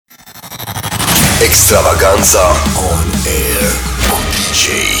Extravaganza on air con DJ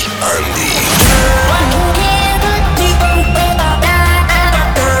ANDI.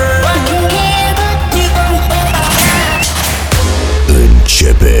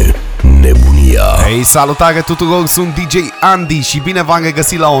 Începe nebunia. Hey, salutare tuturor, sunt DJ ANDI și bine v-am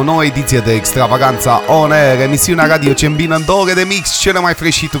regăsit la o nouă ediție de Extravaganza On Air, emisiunea radio ce îmbină în 2 ore de mix cele mai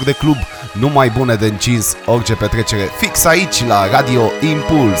fresh hituri de club, numai bune de încins orice petrecere, fix aici la Radio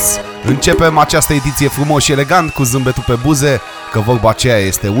Impuls. Începem această ediție frumos și elegant cu zâmbetul pe buze, că vorba aceea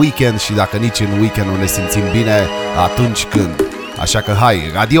este weekend și dacă nici în weekend nu ne simțim bine, atunci când? Așa că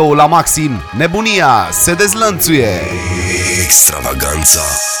hai, radioul la maxim, nebunia se dezlănțuie. Extravaganza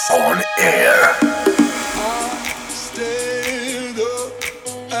on air.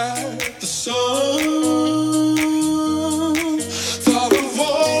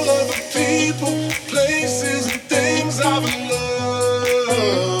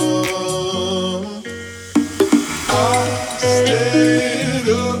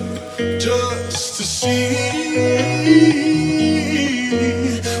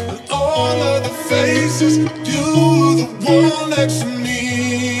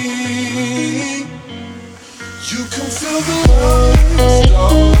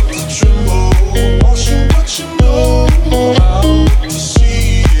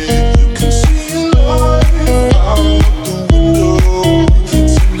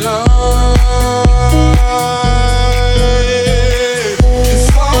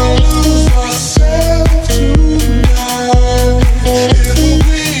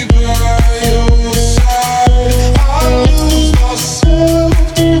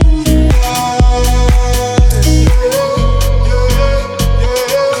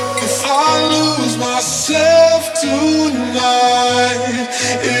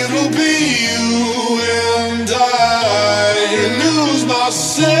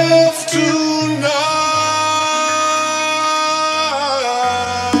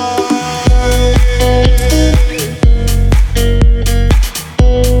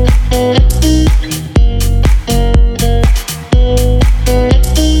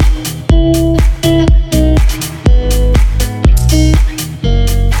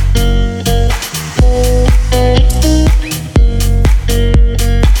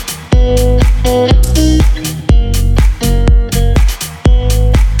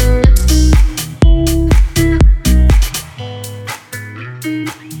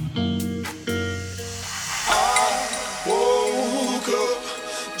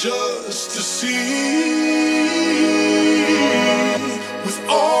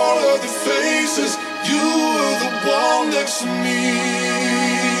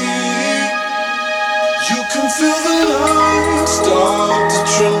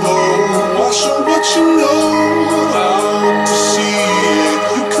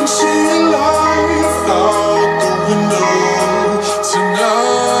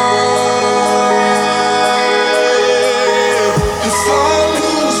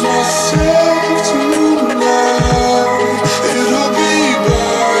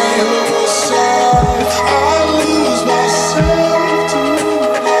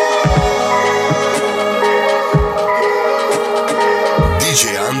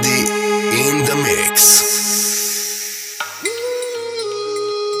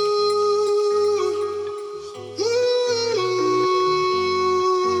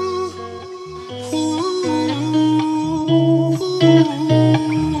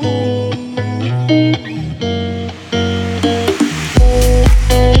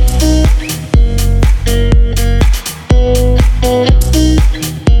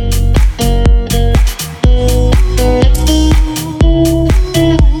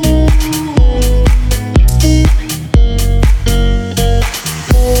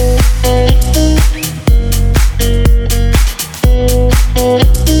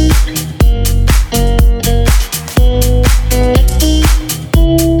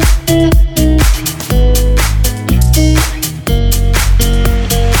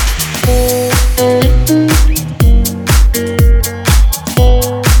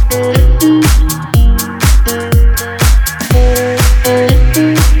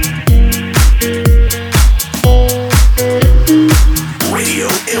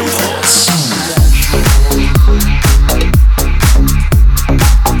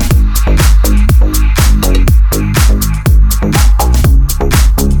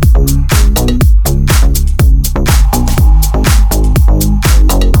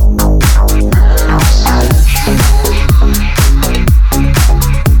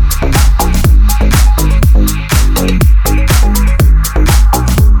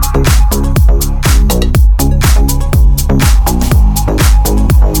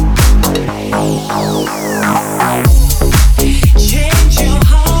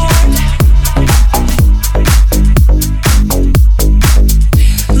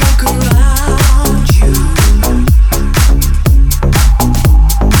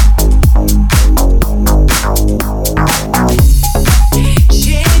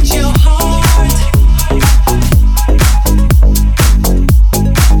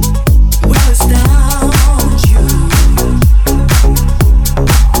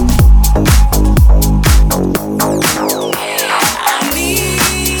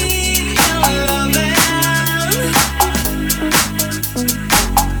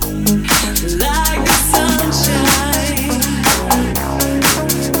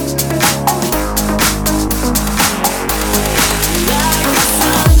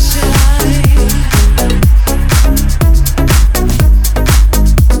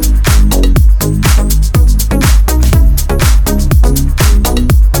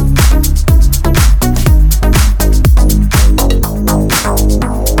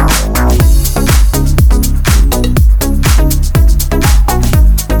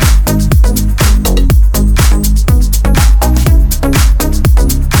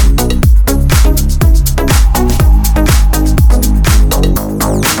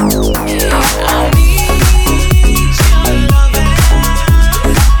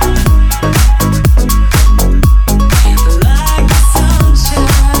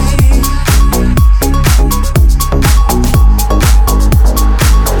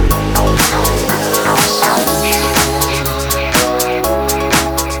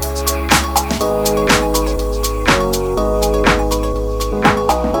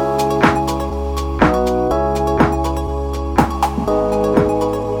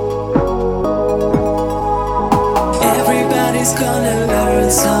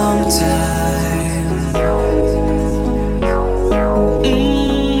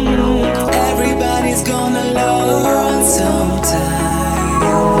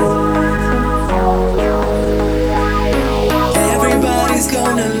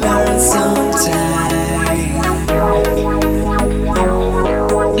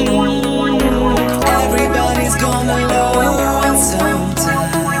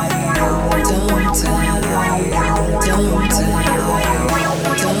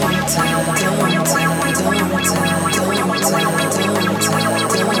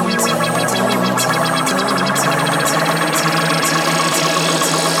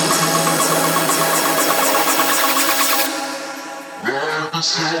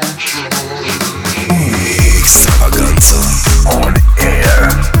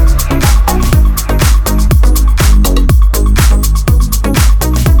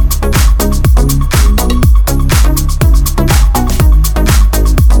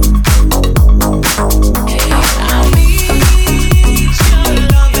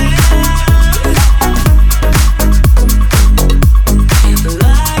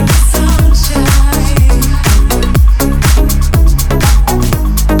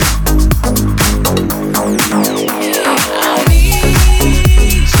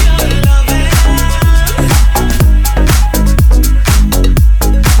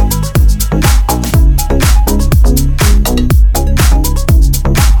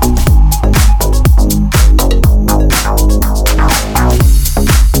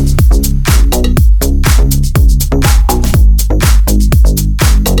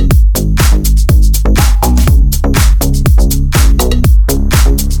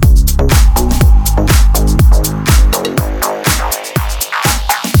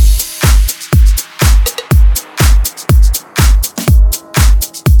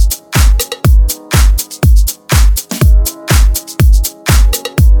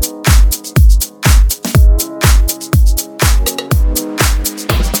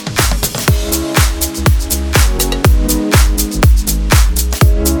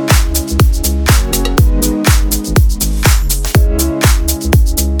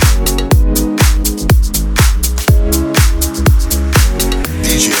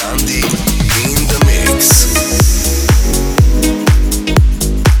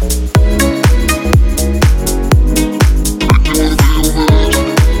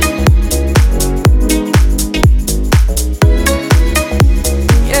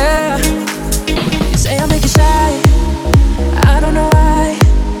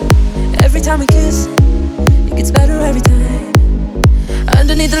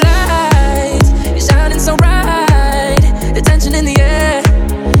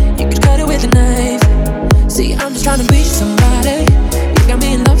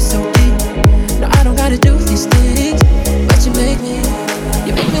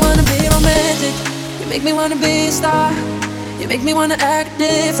 wanna be a star. You make me wanna act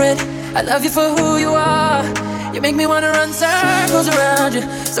different. I love you for who you are. You make me wanna run circles around you.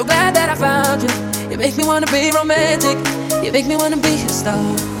 So glad that I found you. You make me wanna be romantic. You make me wanna be a star.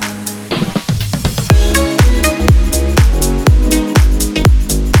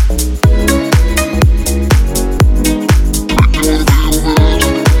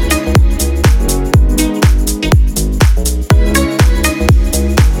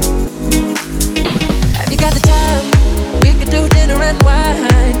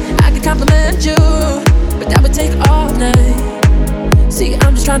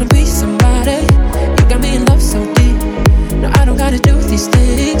 Trying to be somebody. You got me in love so deep. No, I don't gotta do these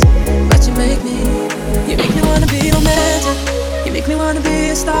things, but you make me wanna be romantic. You make me wanna be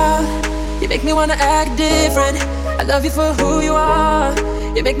a star. You make me wanna act different. I love you for who you are.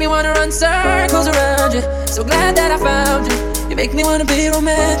 You make me wanna run circles around you. So glad that I found you. You make me wanna be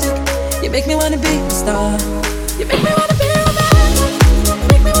romantic. You make me wanna be a star. You make me wanna be romantic. You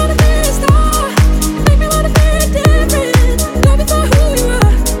make me wanna be a star. You make me wanna be different. Love you for who you are.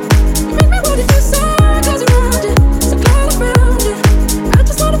 Circles around you, so glad I found you. I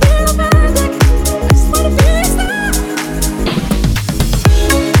just wanna be romantic. I just wanna be a star.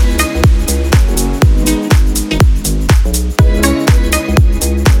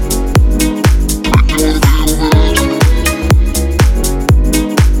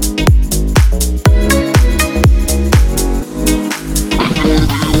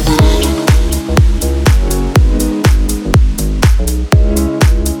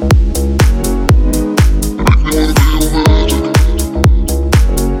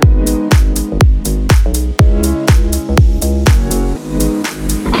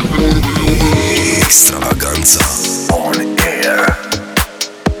 Extravaganza on air.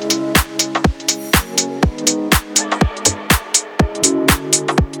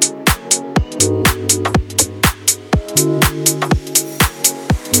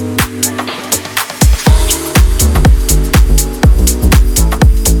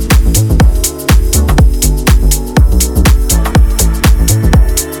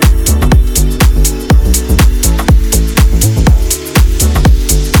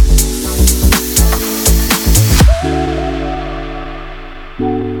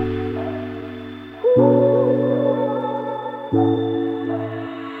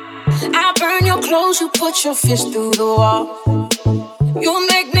 You put your fist through the wall. You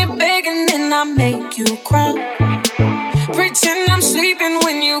make me beg and then I make you crawl. Pretend I'm sleeping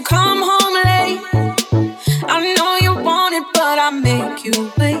when you come home late. I know you want it, but I make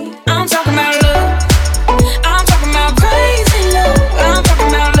you wait. I'm talking about love. I'm talking about crazy love. I'm talking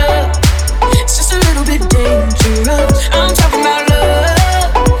about love. It's just a little bit dangerous. I'm talking about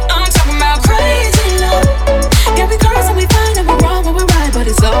love. I'm talking about crazy love. Yeah, we curse and we find that we're wrong when we're right, but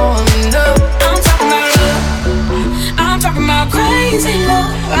it's all enough. Crazy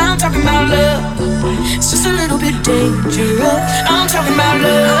love, I'm talking about love. It's just a little bit dangerous. I'm talking about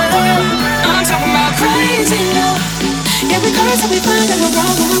love. I'm talking about crazy love. Yeah, we curse and we find that we're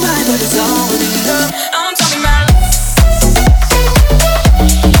wrong when we're right, but it's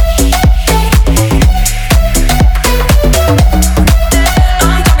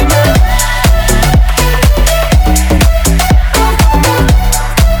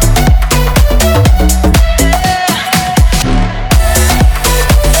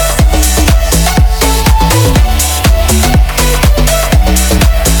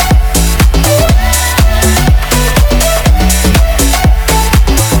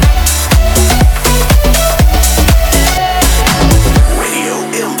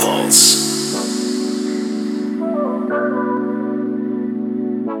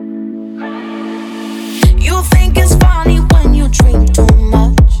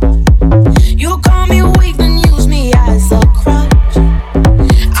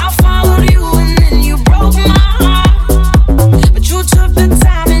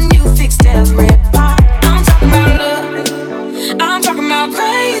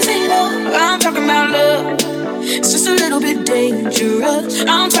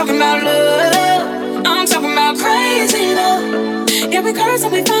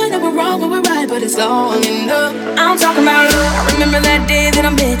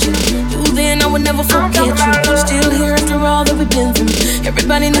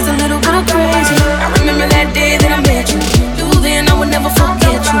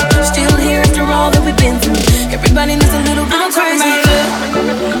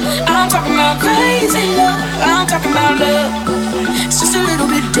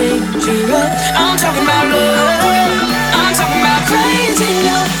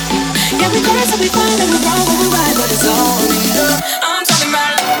all enough. I'm talking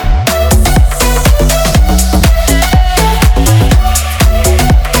about love.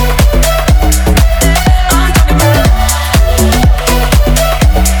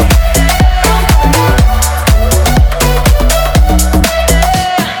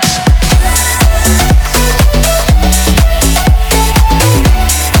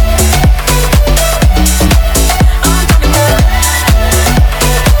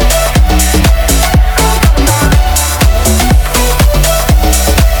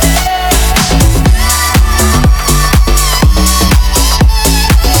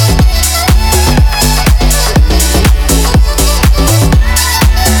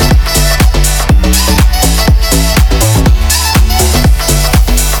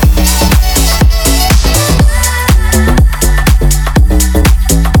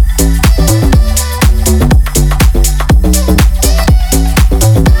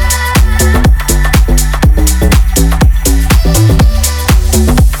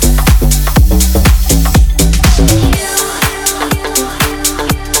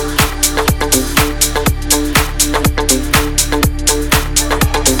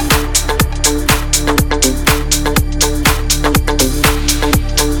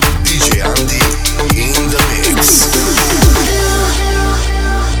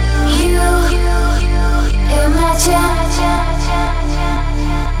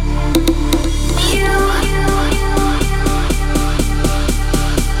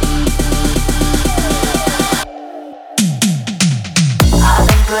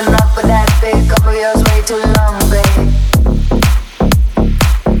 putting up with that big cup of yours way too long, babe.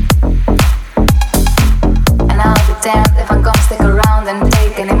 And I'll be damned if I'm gonna stick around and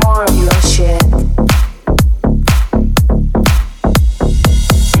take any more of your shit.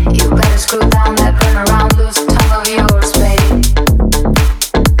 You better screw down that burn around loose tongue of yours, babe.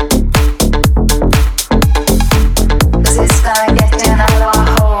 'Cause it's gonna get you out of a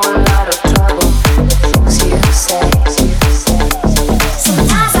whole lot of trouble. The things you say.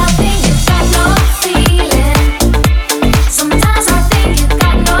 Sometimes I think you've got no feeling. Sometimes I think you've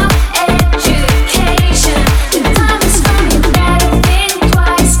got no education. The time is coming, you better think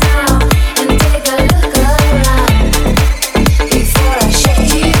twice now and take a look around before I shut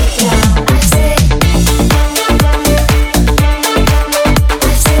you down. I say,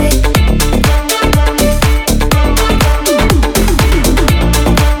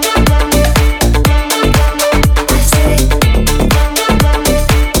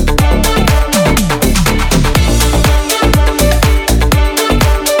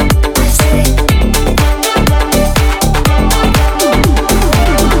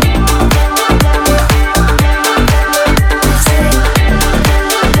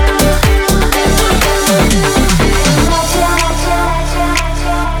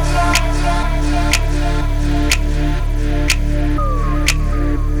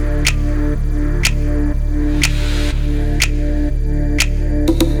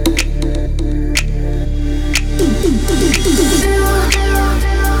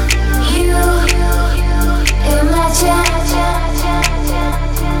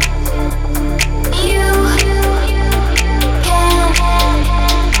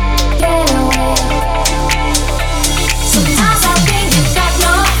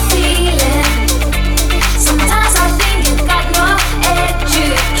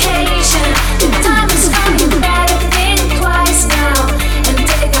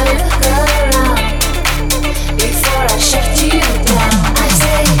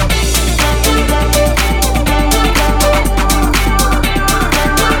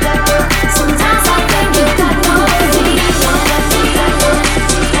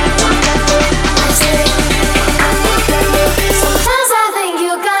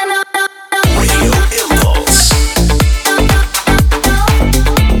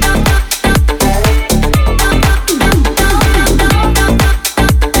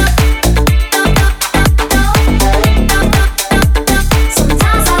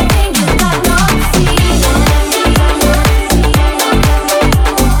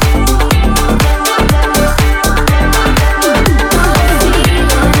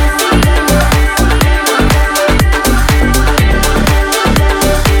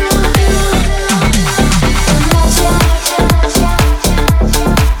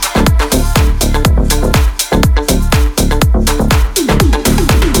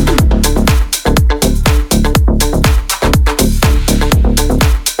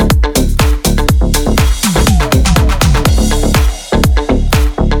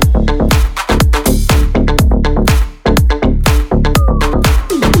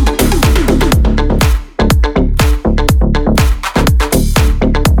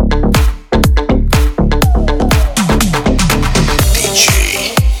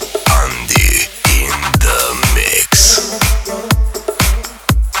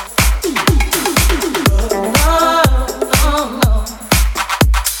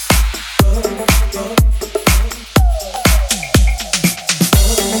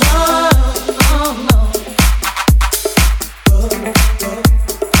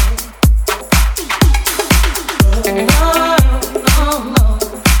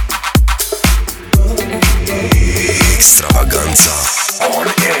 Extravaganza on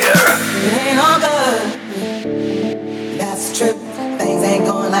air. It ain't all good. That's the truth. Things ain't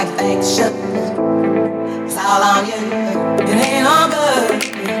going like things should. It's all on you. It ain't all good.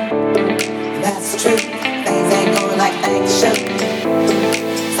 That's the truth. Things ain't going like things should.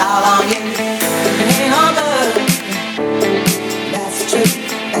 It's all on you. It ain't all good. That's the truth.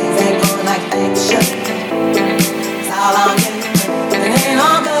 Things ain't going like things should. It's all on you. It ain't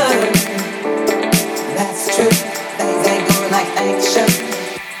all good. That's the truth. Things ain't going like things should.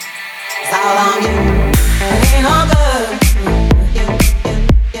 It's all on you. It ain't all good.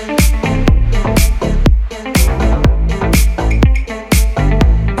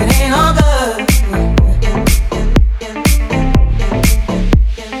 It ain't all good.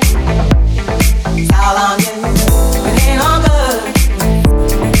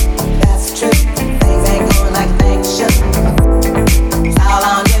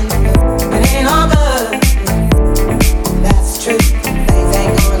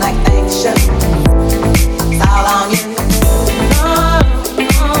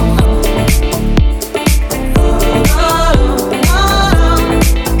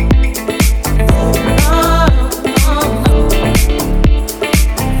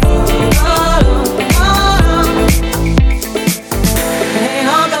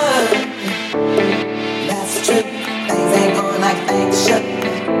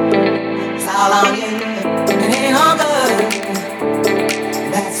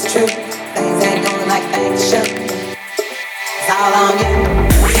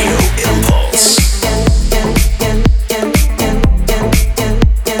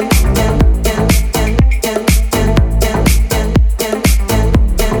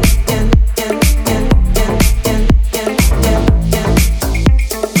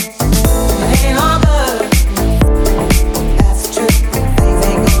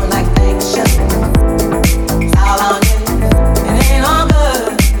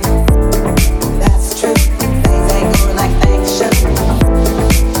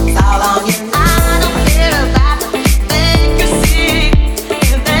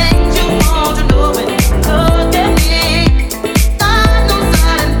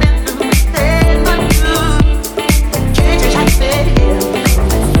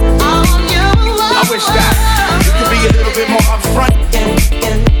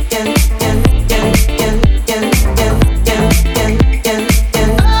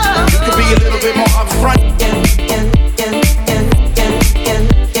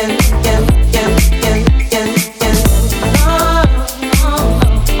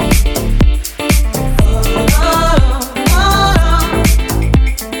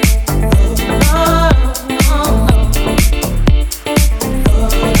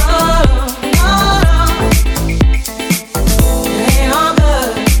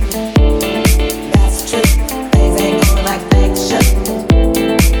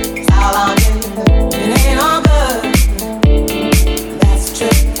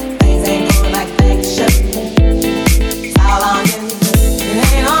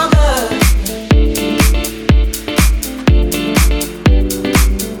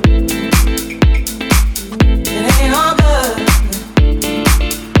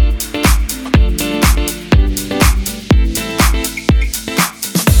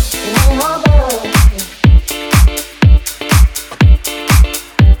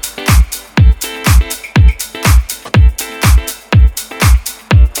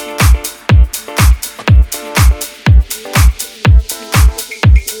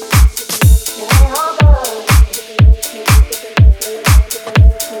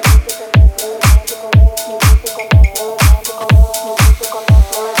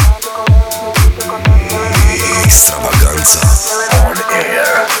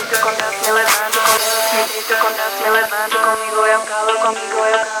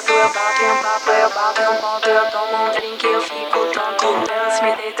 papo, eu bato no ponto, eu tomo um drink, eu fico tonto. Danço,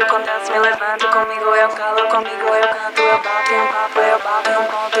 me deito com danço, me levanto, comigo eu calo, comigo eu canto, eu bato no papo, eu bato no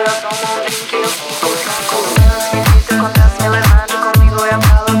ponto, eu tomo um drink, eu fico tonto. Danço, me deito com danço, me levanto, comigo eu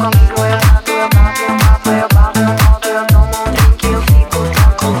calo, comigo eu canto, eu bato no papo, eu bato no ponto, eu tomo um drink, eu fico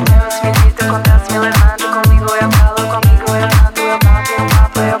tonto. Danço, me deito com danço, me levanto, comigo eu calo, comigo eu canto, eu bato no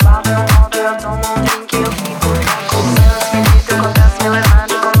papo, eu bato no ponto, eu tomo um drink, eu fico tonto. Danço, me deito com danço, me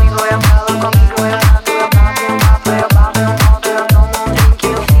levanto, comigo eu calo, comigo eu canto, eu bato no papo, eu bato no ponto, eu tomo um drink,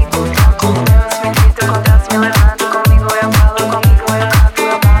 eu fico tonto. Danço, me deito com danço, me levanto, comigo eu calo, comigo eu canto,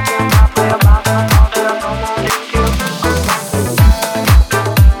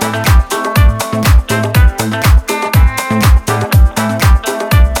 eu bato no papo, eu bato no ponto, eu tomo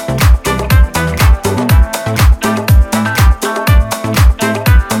um drink, eu fico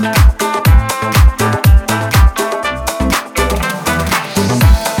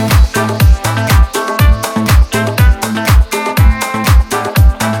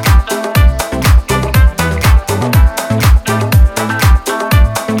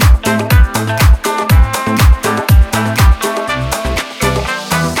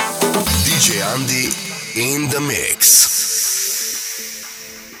DJ Andy in the mix.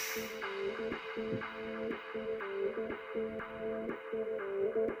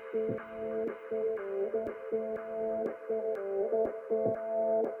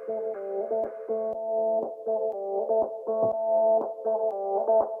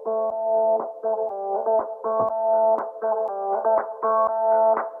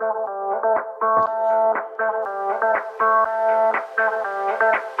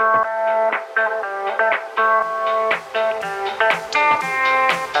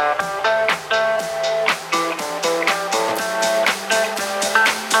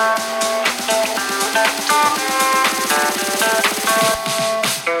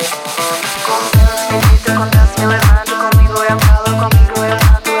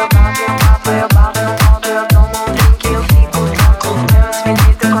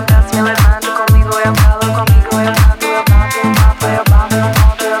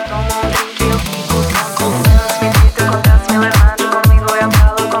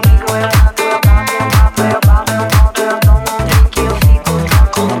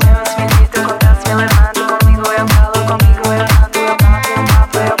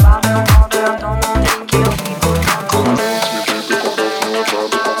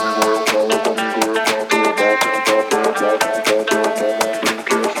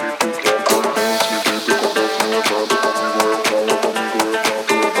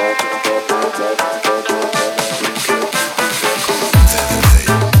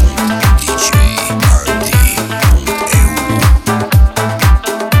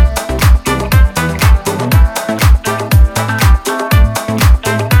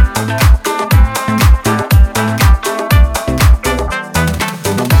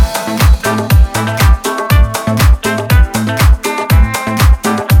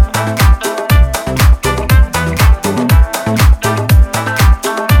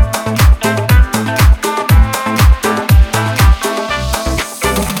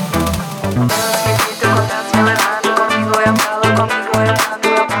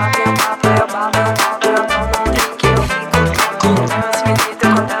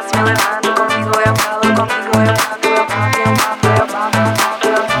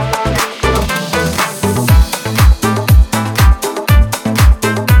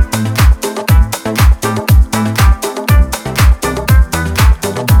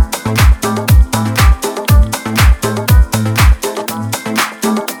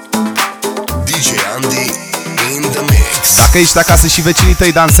 Dacă ești acasă și vecinii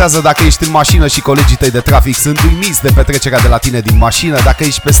tăi dansează, dacă ești în mașină și colegii tăi de trafic sunt uimiți de petrecerea de la tine din mașină, dacă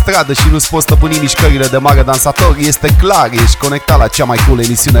ești pe stradă și nu-ți poți stăpâni mișcările de mare dansator, este clar, ești conectat la cea mai cool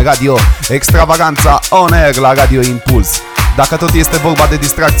emisiune radio, Extravaganza On Air la Radio Impuls. Dacă tot este vorba de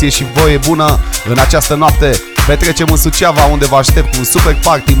distracție și voie bună, în această noapte petrecem în Suceava, unde vă aștept un super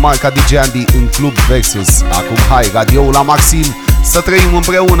party marca DJ Andy în Club Versus. Acum hai, radioul la maxim, să trăim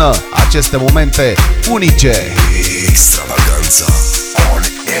împreună aceste momente unice. Extravaganza On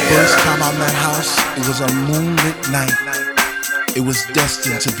Air. First time I'm at house, it was a moonlit night. It was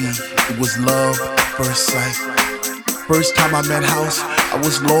destined to be, it was love at first sight. First time I met house, I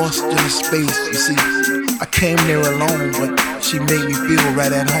was lost in a space. You see, I came there alone, but she made me feel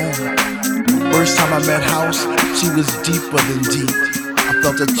right at home. First time I met house, she was deeper than deep. I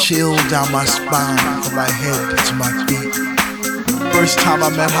felt a chill down my spine from my head to my feet. First time I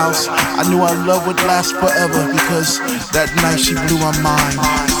met house, I knew our love would last forever, because that night she blew my mind.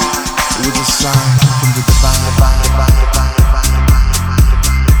 It was a sign from the divine.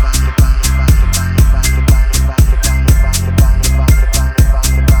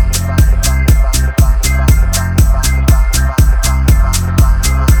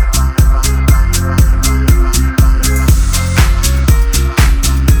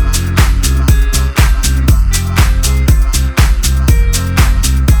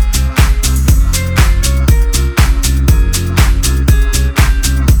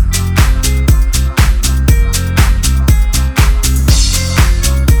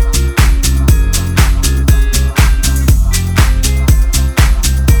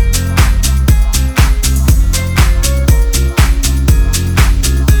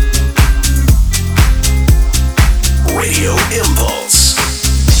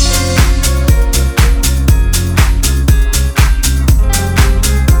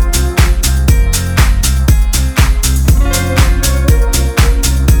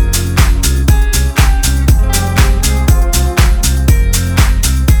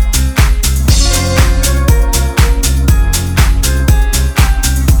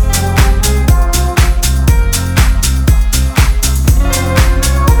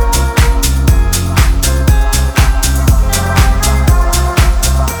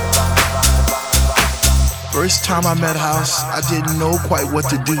 time I met House, I didn't know quite what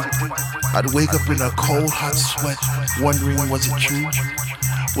to do. I'd wake up in a cold, hot sweat, wondering was it true?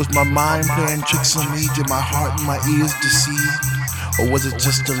 Was my mind playing tricks on me? Did my heart and my ears deceive? Or was it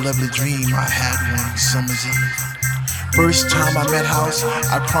just a lovely dream I had one summer's eve? First time I met House,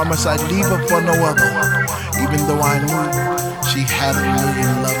 I promised I'd leave her for no other, even though I knew she had a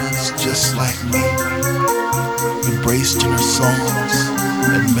million lovers just like me, embraced in her songs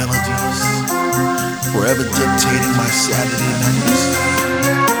and melodies, forever dictating my Saturday nights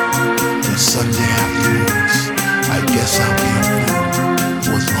and Sunday afternoons. I guess I'll be a fool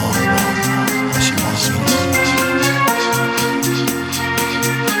for as long as she wants me to.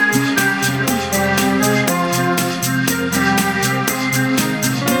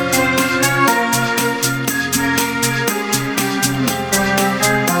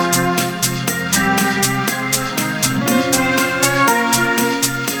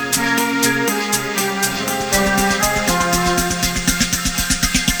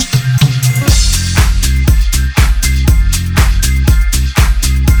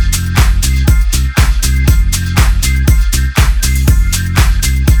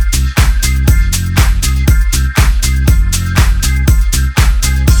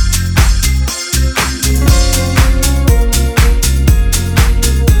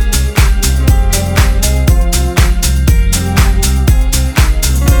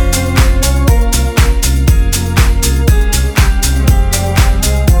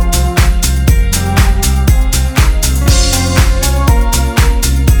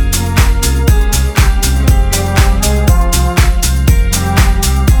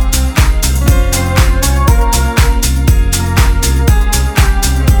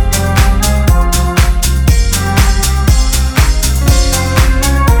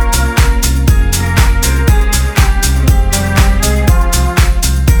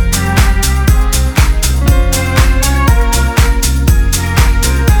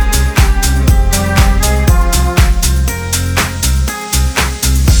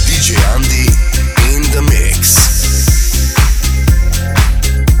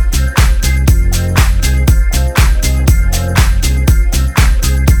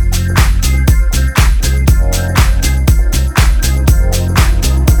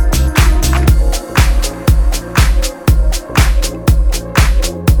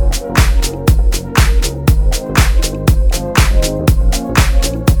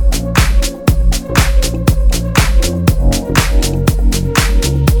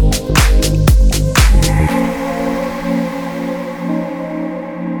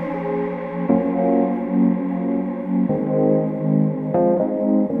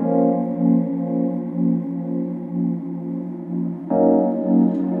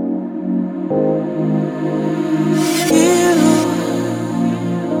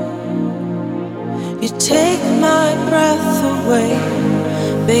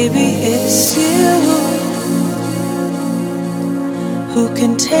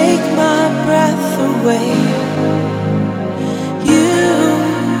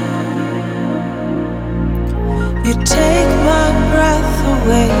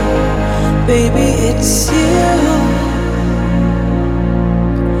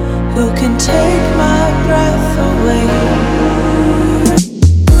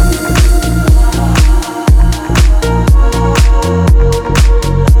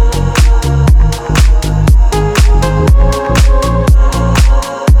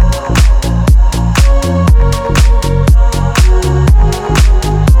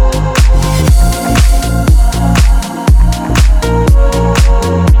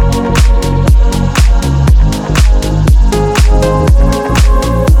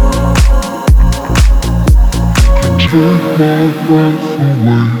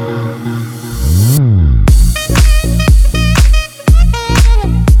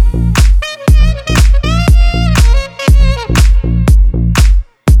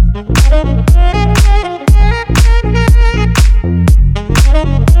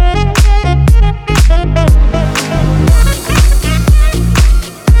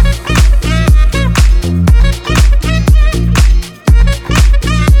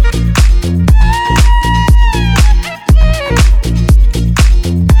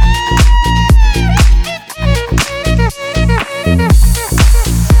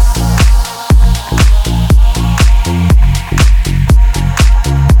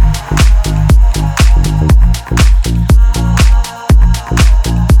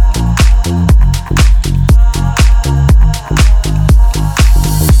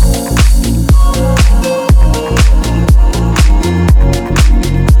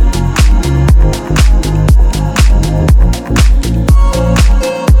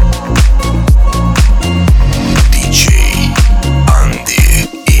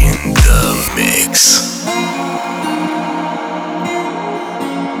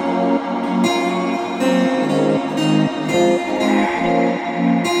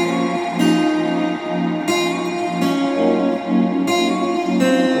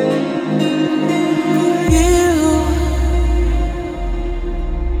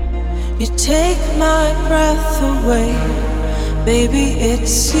 take my breath away. Baby,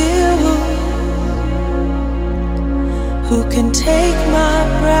 it's you who can take my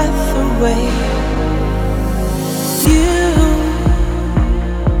breath away.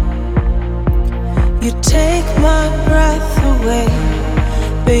 You take my breath away.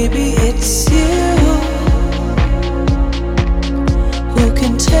 Baby, it's you who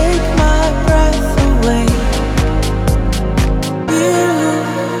can take my breath away.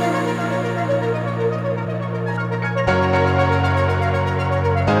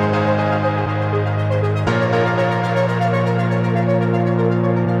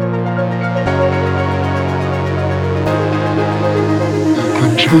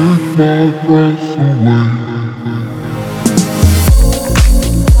 Take my breath away.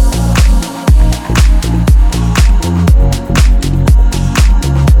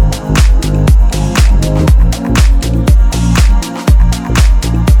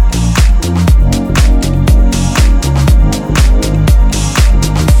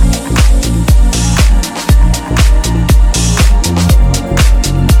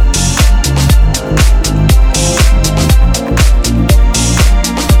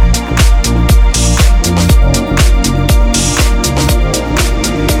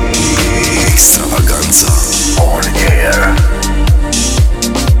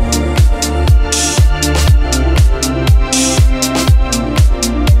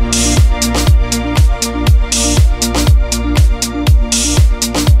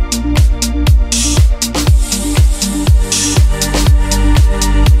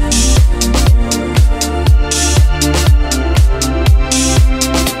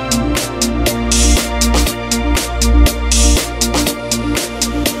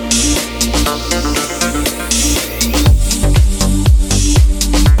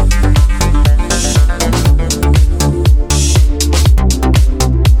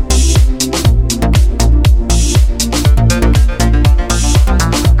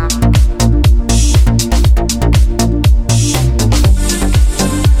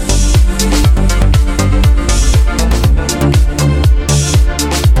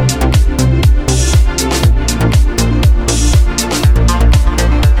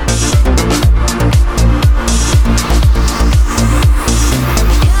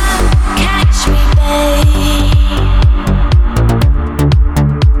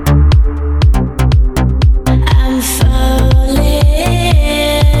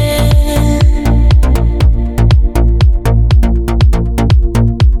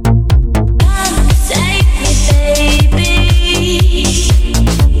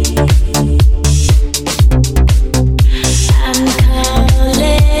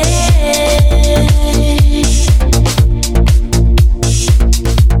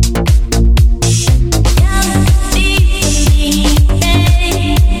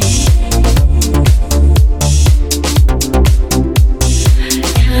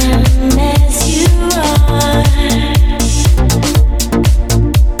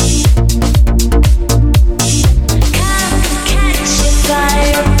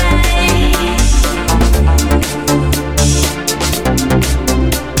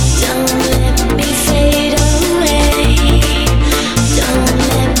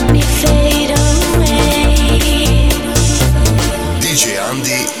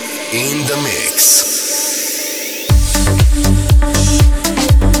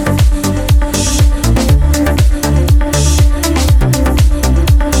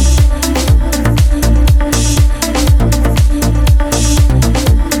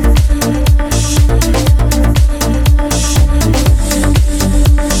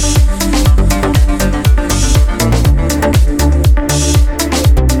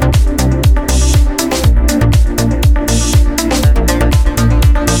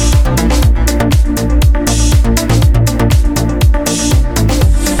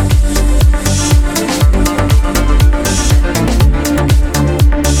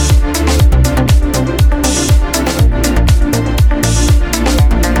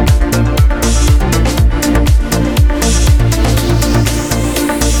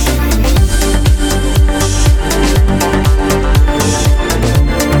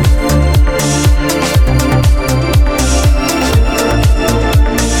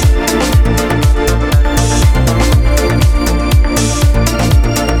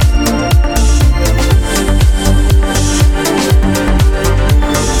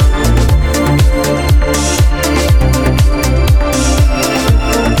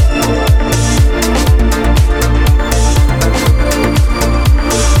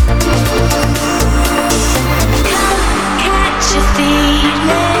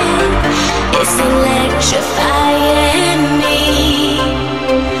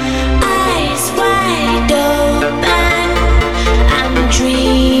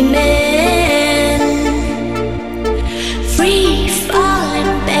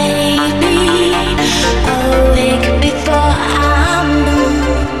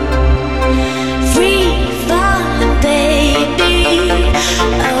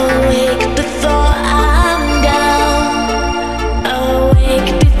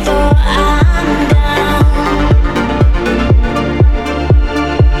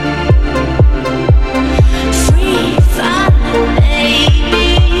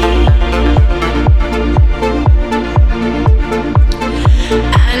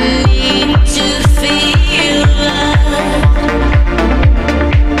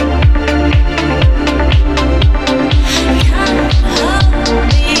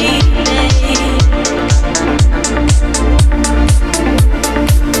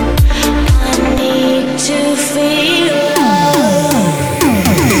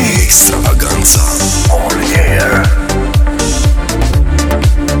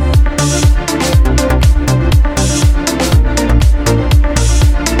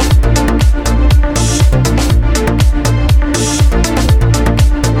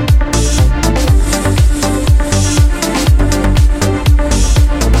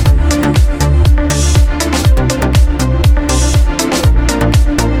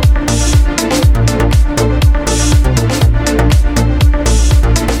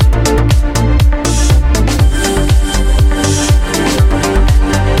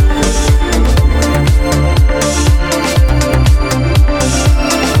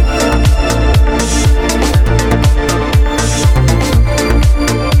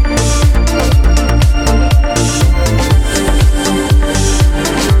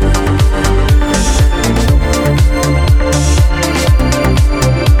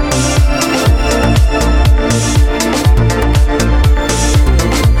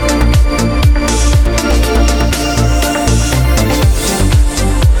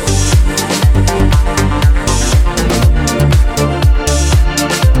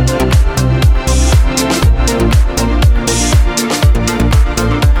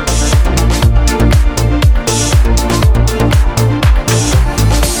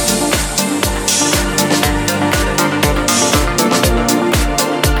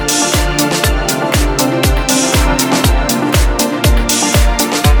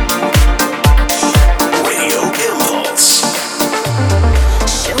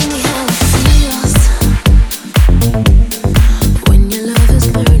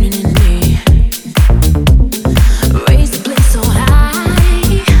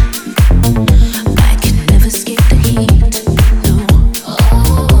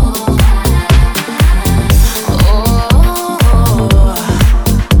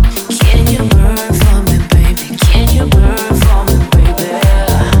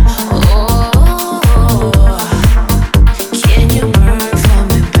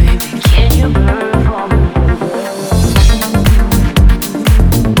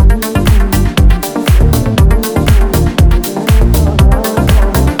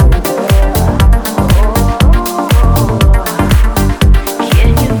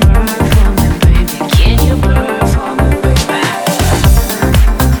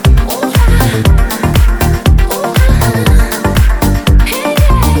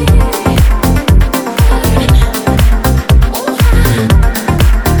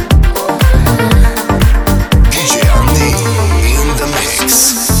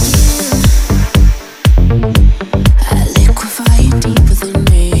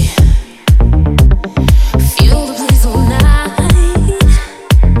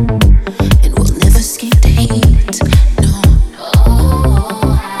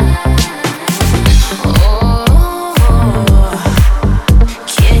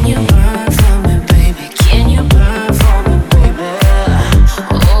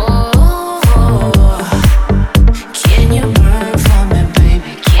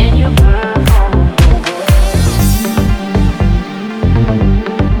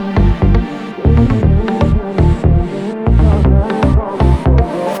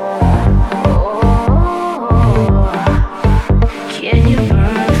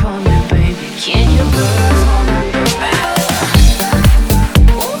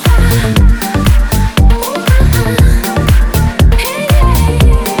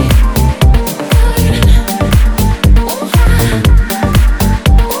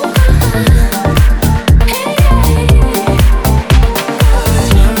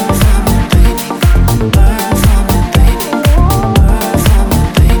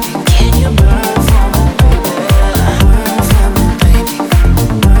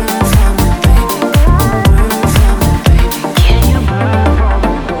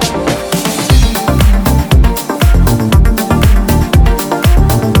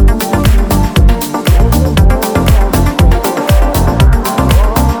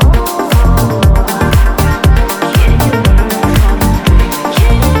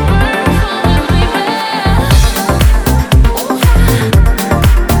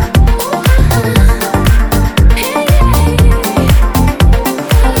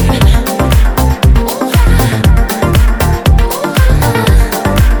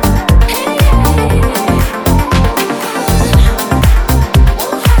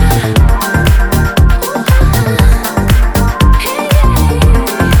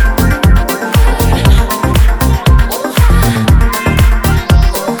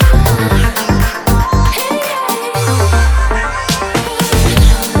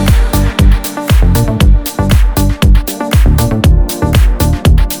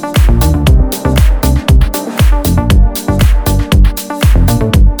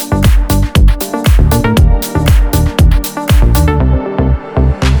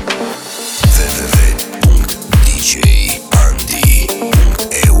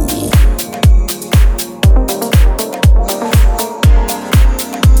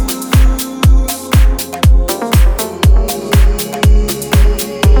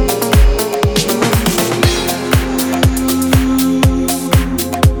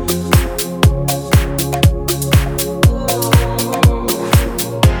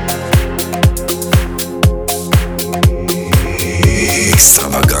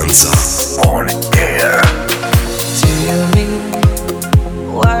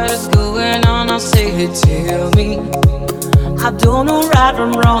 I don't know right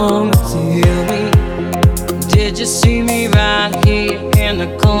from wrong. Tell me, did you see me right here in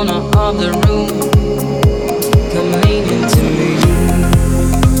the corner of the room? Come leaning to me.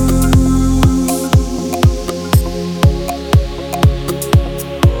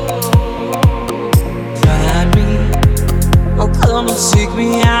 Find me, oh come and seek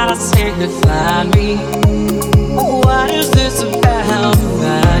me out. I say to find me. What is this about?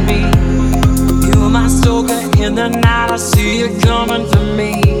 Find me. You're my stalker in the night. I see you coming for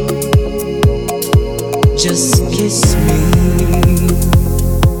me. Just kiss me.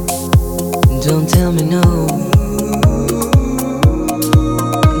 Don't tell me no.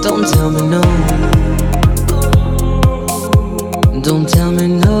 Don't tell me no. Don't tell me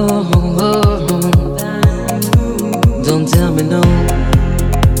no. Don't tell me no.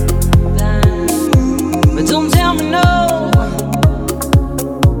 But don't tell me no.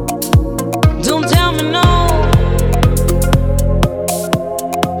 Don't tell me no.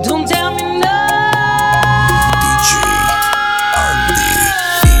 Don't tell me no. DJ ANDI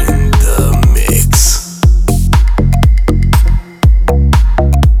in the mix.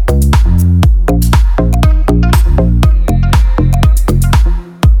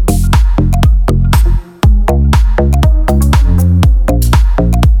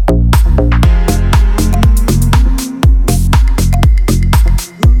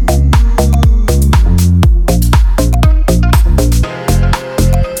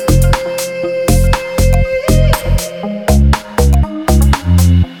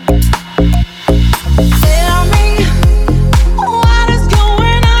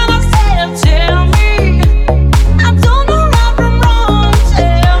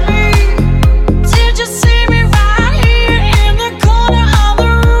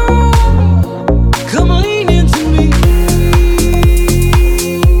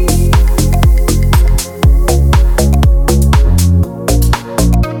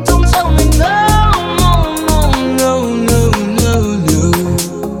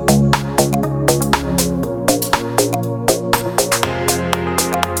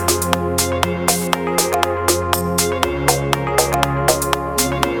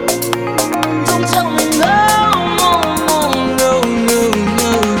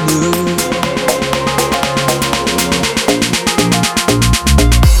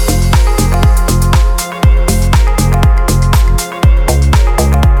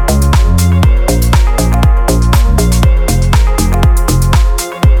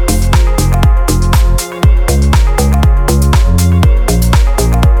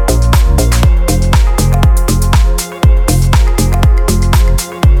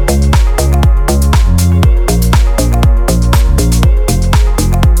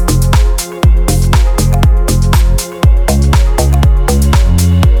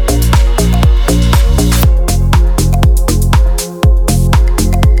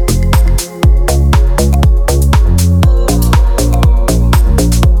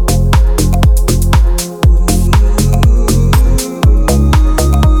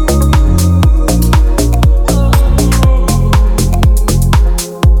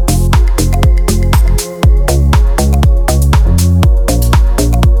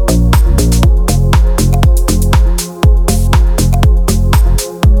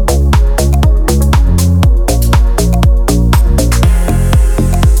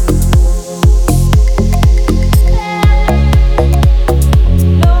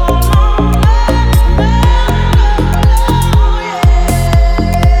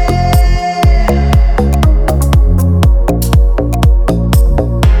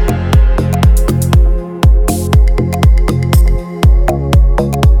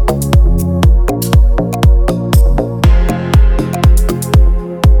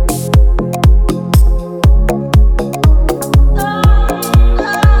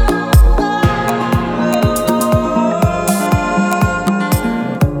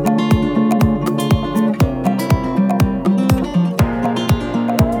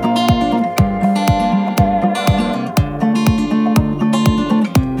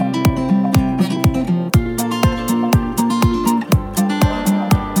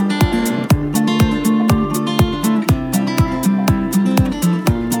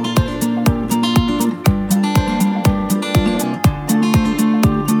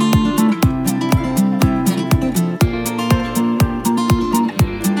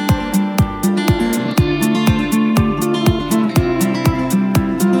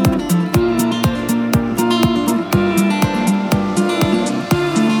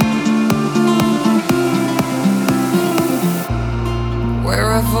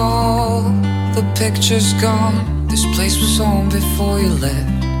 picture's gone. This place was home before you left.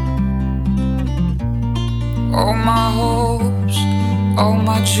 All my hopes, all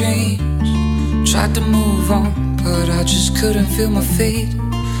my dreams. Tried to move on, but I just couldn't feel my feet.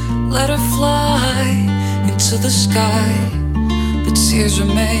 Let her fly into the sky, but tears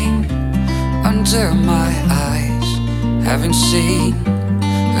remain under my eyes. Haven't seen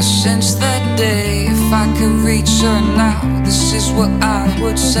her since that day. If I could reach her now, this is what I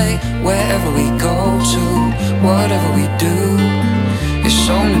would say. Wherever we go to, whatever we do, it's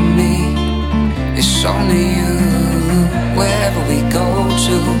only me, it's only you. Wherever we go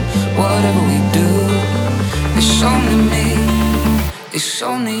to, whatever we do, it's only me, it's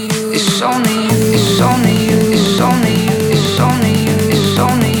only you, it's only you, it's only you, it's only you, it's only you, it's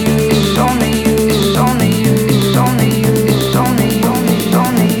only you, it's only you, it's only you, it's only you, it's only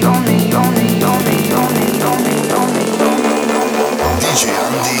you, DJ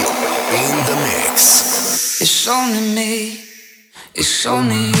Andy in the mix. It's only me, it's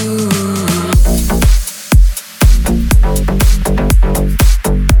only you.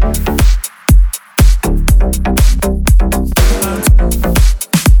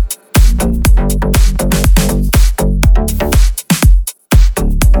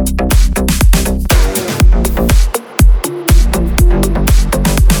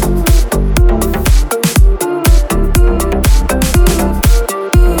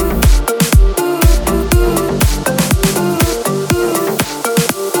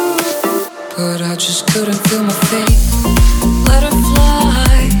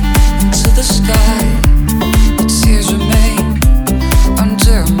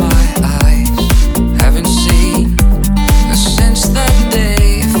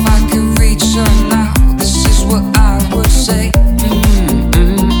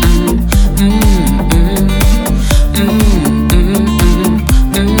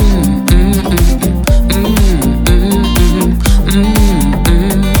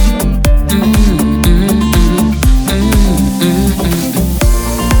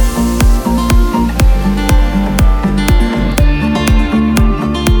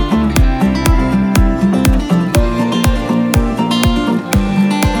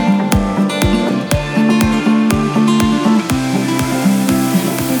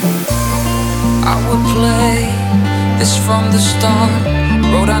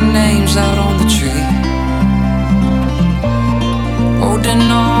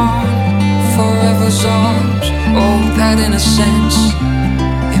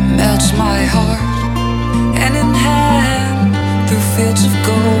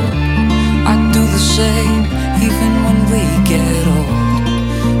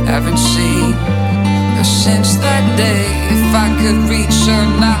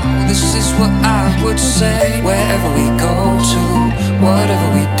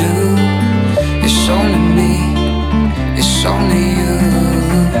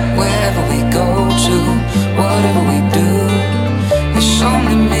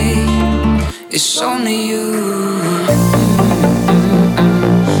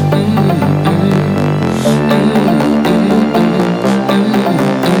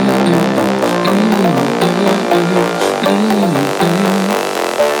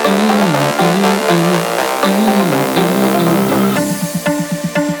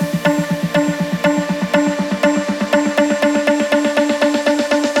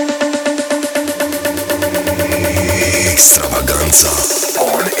 Extravaganza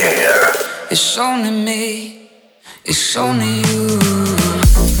on air. It's only me, it's only you.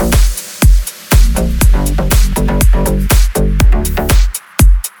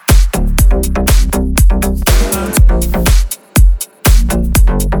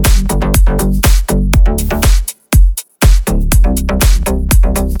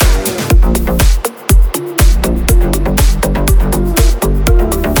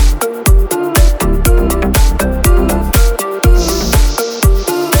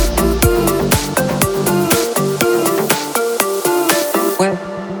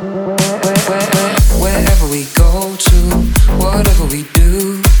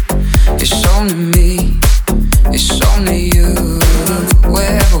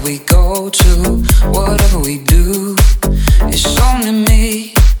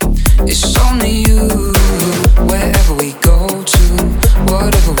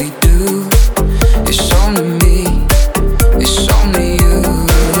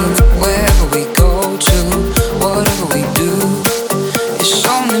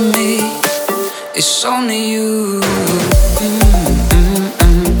 It's only you.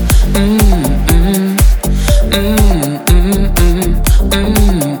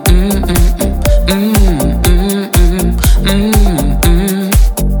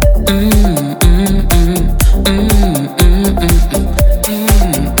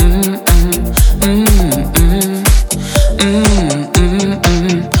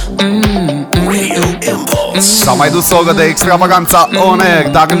 S-a mai dus o oră de Extravaganza on air,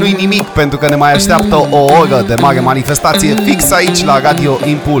 dar nu-i nimic pentru că ne mai așteaptă o oră de mare manifestație fix aici la Radio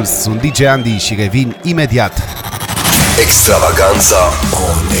Impuls. Sunt DJ ANDI și revin imediat. Extravaganza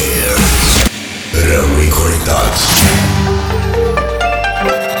on air. Rămâi conectat.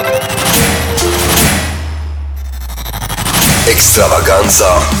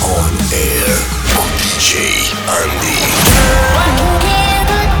 Extravaganza on air cu DJ ANDI.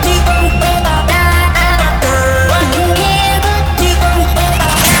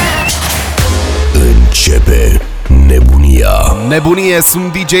 Începe nebunia. Nebunie,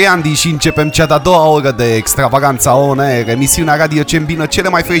 sunt DJ ANDI și începem cea de-a doua oră de Extravaganza on air, emisiunea radio ce îmbină cele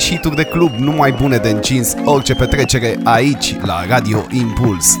mai fresh hit-uri de club, numai bune de încins orice petrecere aici la Radio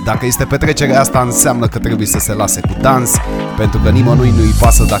Impuls. Dacă este petrecere, asta înseamnă că trebuie să se lase cu dans, pentru că nimănui nu-i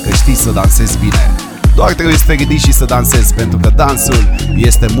pasă dacă știi să dansezi bine. Doar trebuie să te ridici și să dansezi, pentru că dansul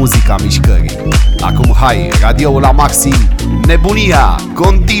este muzica mișcării. Acum hai, radioul la maxim, nebunia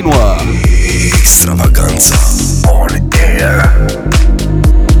continuă. Extravaganza on air.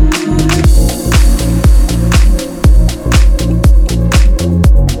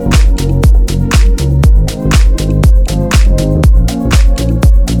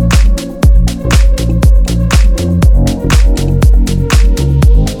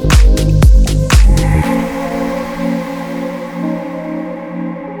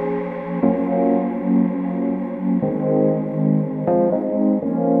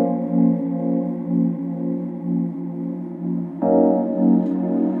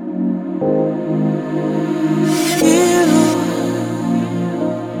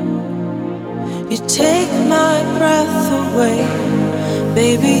 Take my breath away.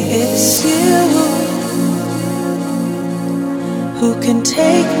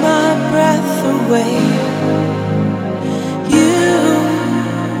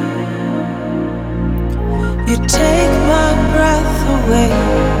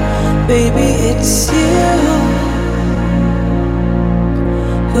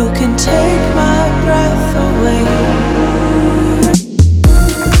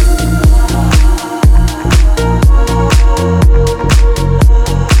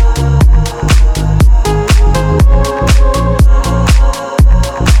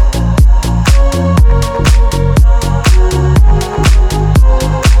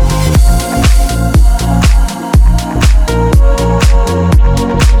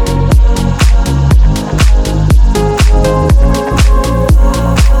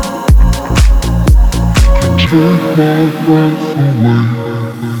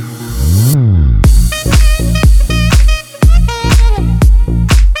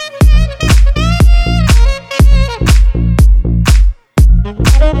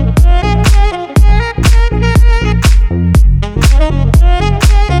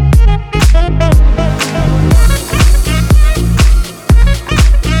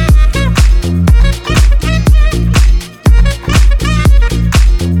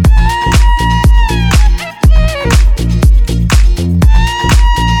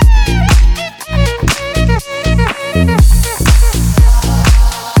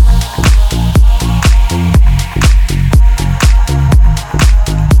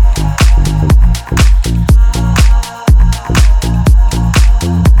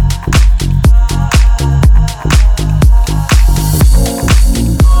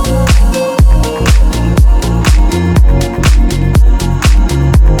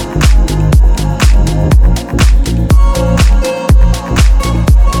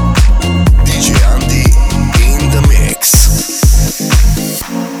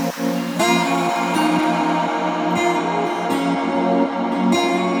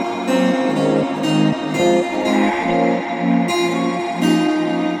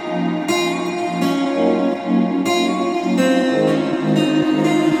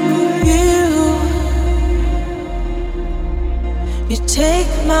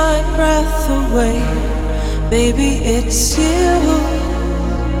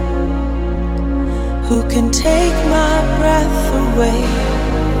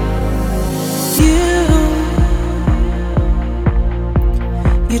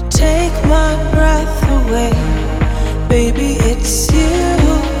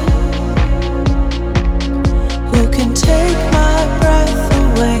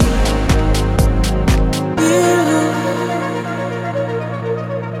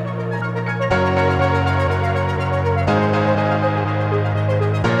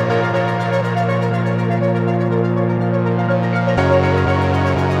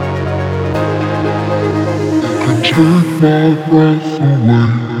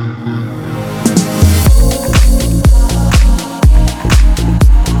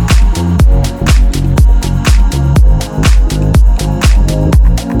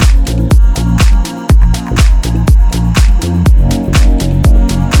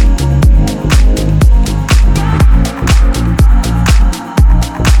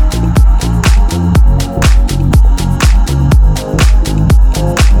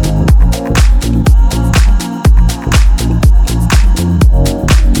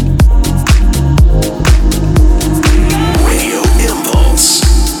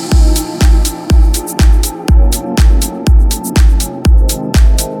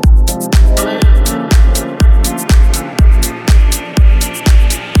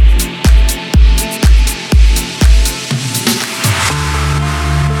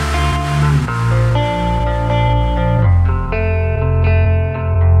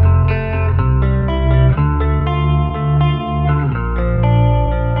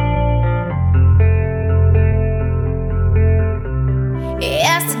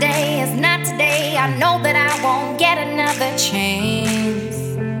 know that I won't get another chance.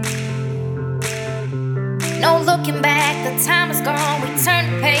 No looking back, the time is gone. We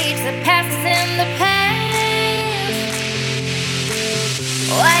turn the page, the past is in the past.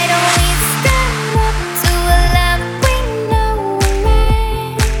 Why don't we stand up to a love we know will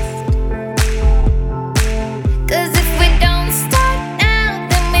last? 'Cause if we don't start now,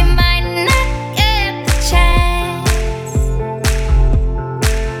 then we might not get the chance.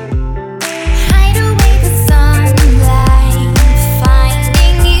 Hide away the sunlight,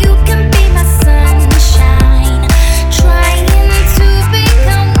 finding you can be my sunshine. Trying to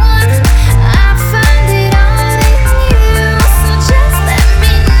become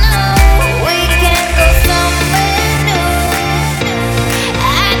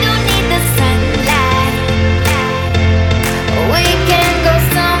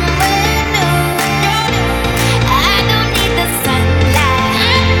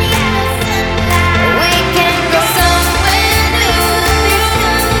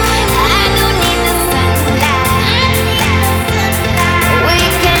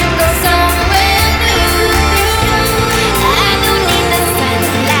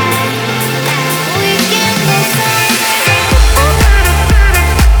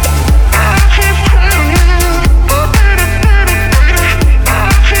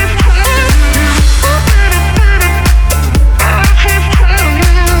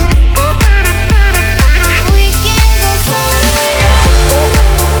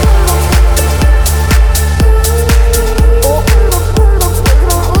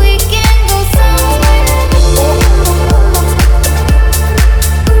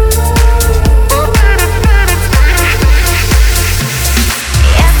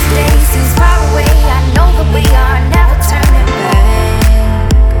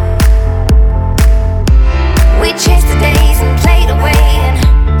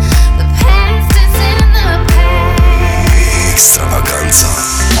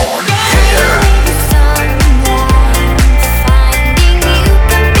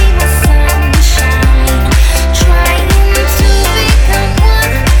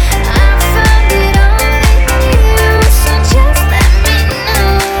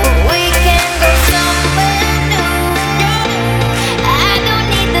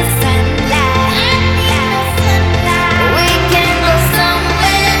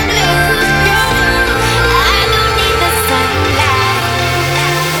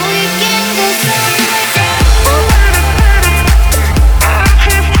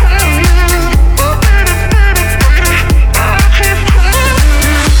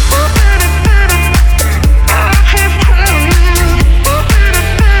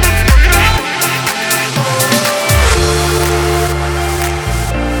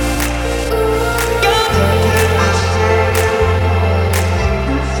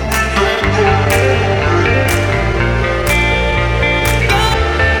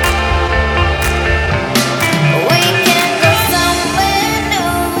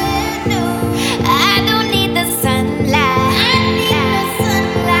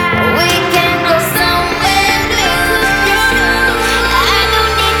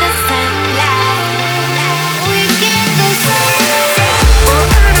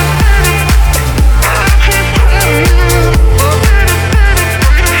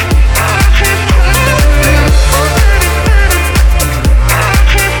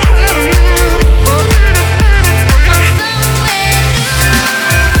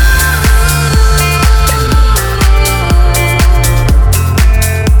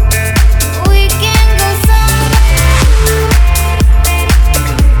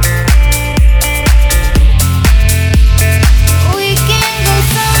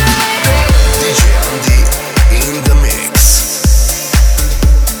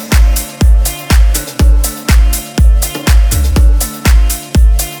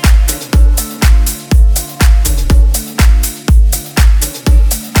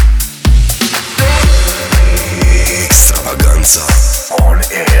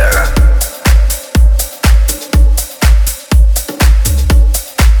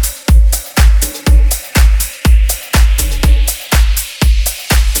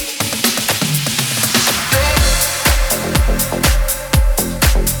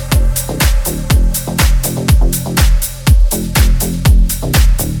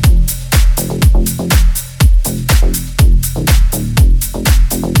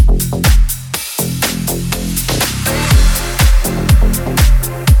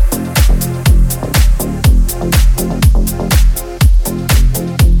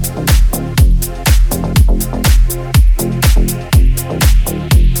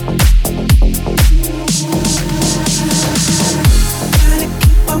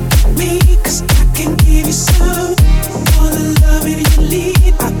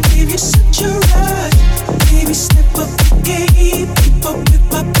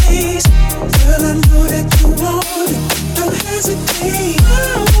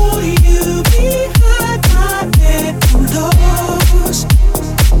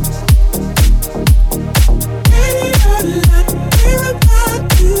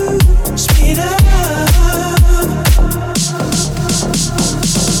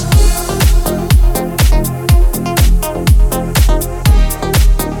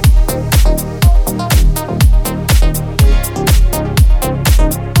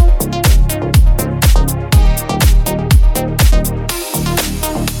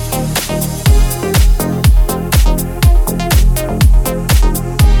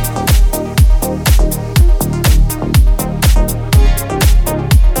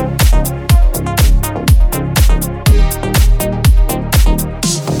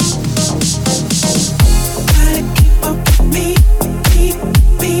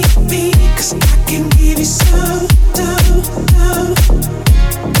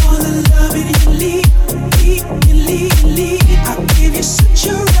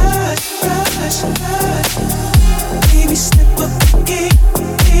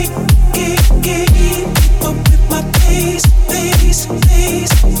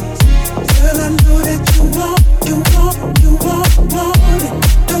face. Girl, I know that you want it.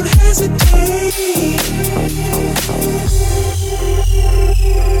 Don't hesitate.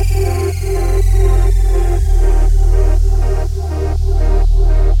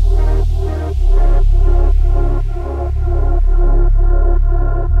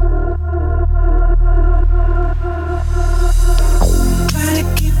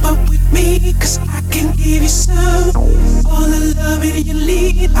 Cause I can give you some, all the love in your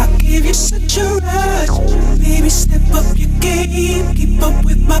lead. I'll give you such a rush. Baby, step up your game, keep up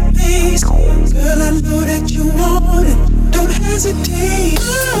with my pace. Girl, I know that you want it, don't hesitate. I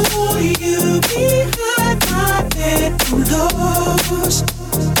want you behind my bedroom doors.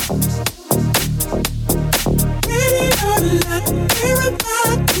 Ready or not, we're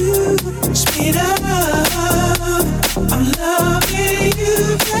about to speed up. I'm loving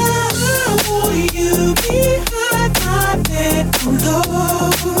you now. You behind my bedroom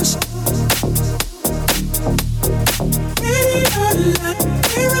doors. Ready or not,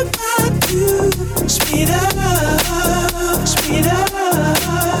 we're about to speed up, speed up,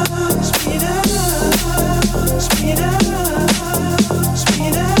 speed up, speed up, speed up,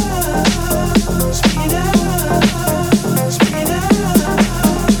 speed up, speed up.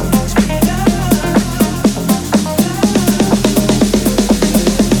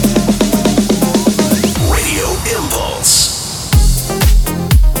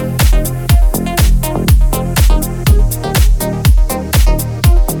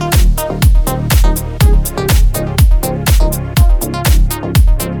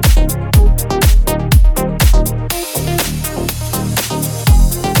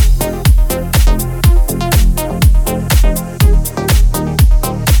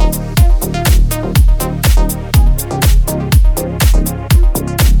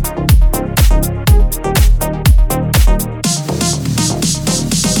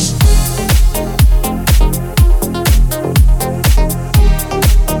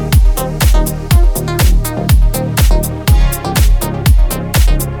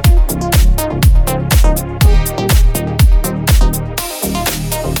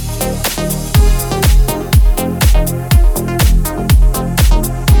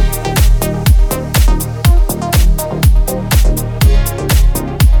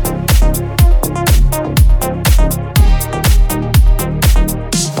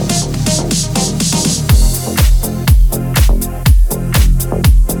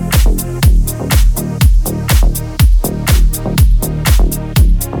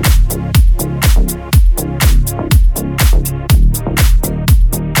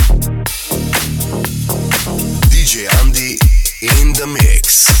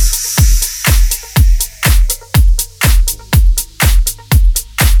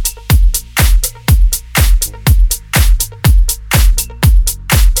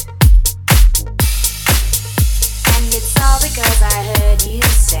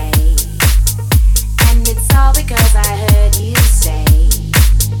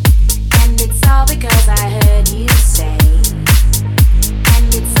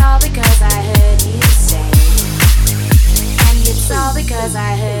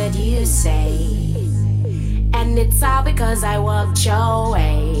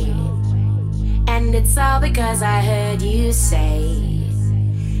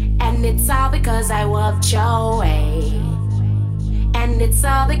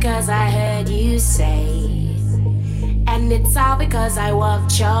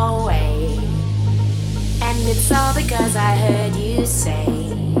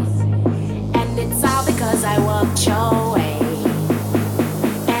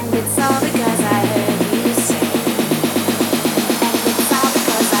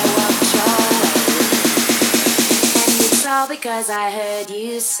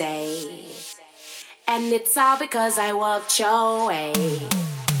 Because I walked your way.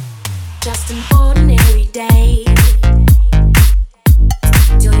 Just an ordinary day.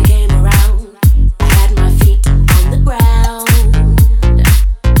 Till you came around, I had my feet on the ground.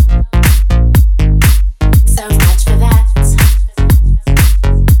 So much for that.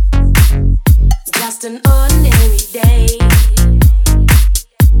 Just an ordinary day.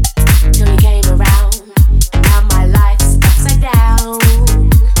 Till you came around, and now my life's upside down.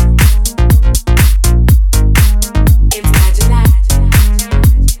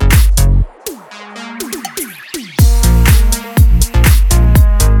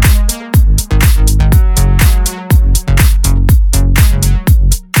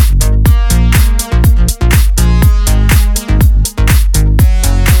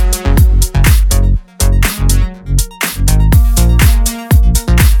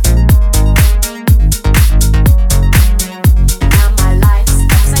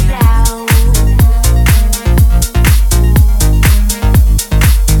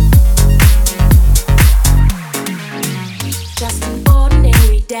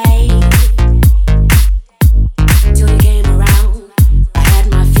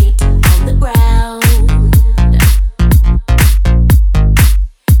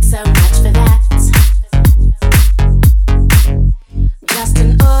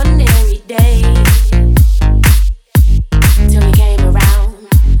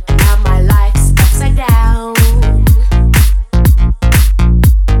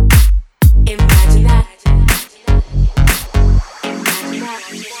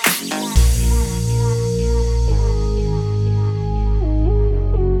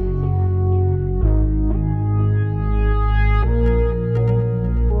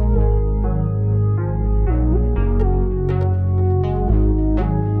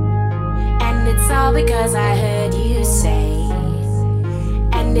 because I heard you say,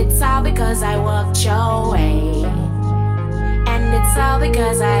 and it's all because I walked your way, and it's all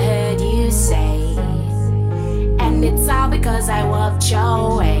because I heard you say, and it's all because I walked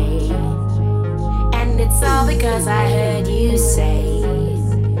your way, and it's all because I heard you say,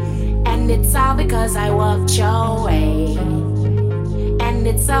 and it's all because I walked your way, and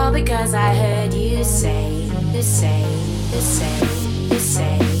it's all because I heard you say, you say, you say, you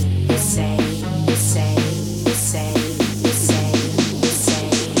say, you say, you say, you say, you say, you say,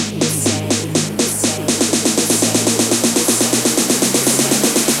 you say, you say,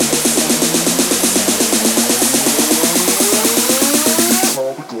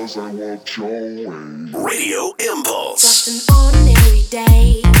 All because I walked your way. Radio Impuls. Just an ordinary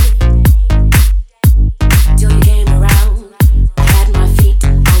day till you came around. I had my feet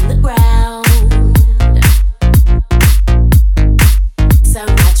on the ground. So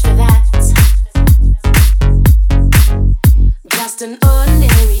much for that. Just an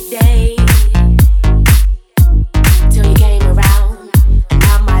ordinary day till you came around, and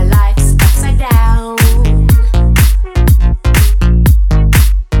now my life's upside down.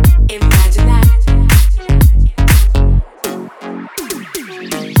 Imagine that.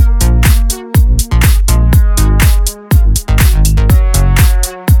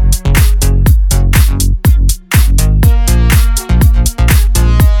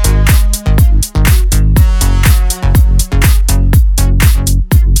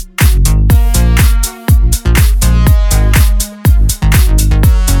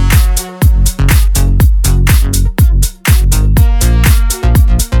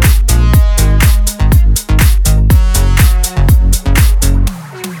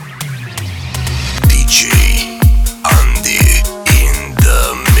 DJ ANDI in the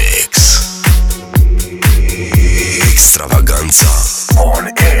mix. Extravaganza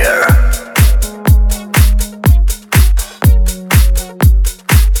on air.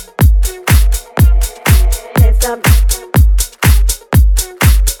 Hands up.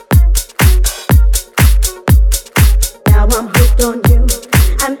 Now I'm hooked on you.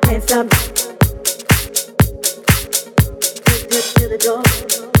 I'm hands up. To the door.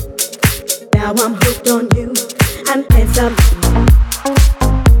 Now I'm hooked on you. I'm hands up.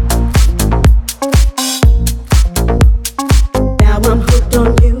 Now I'm hooked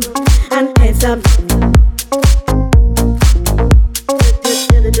on you. I'm hands up.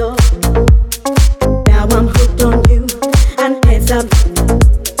 To the door. Now I'm hooked on you. I'm hands up.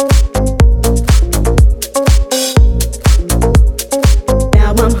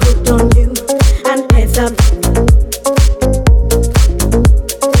 Now I'm hooked on you. I'm hands up.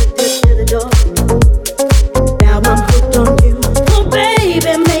 To the door. Now I'm hooked on you.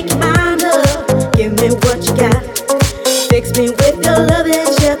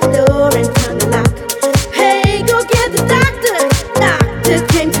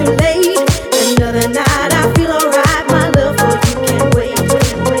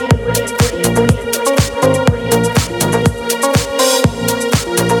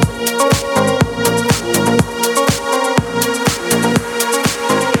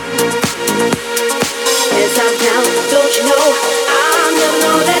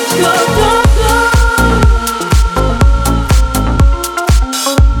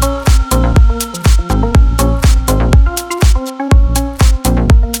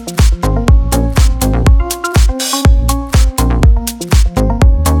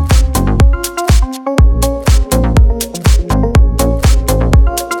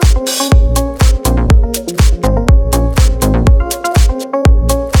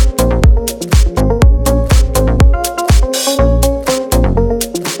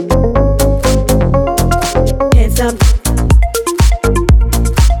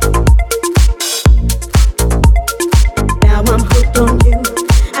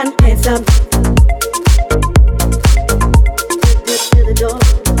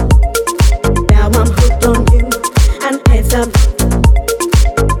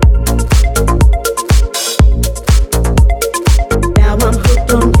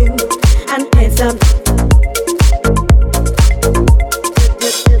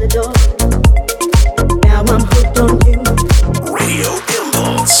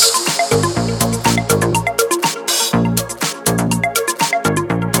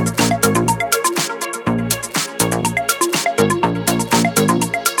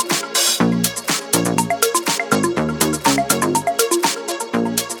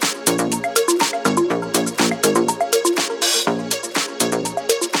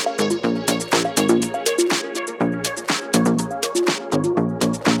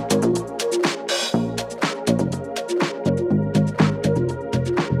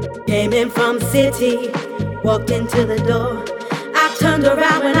 in from the city, walked into the door. I turned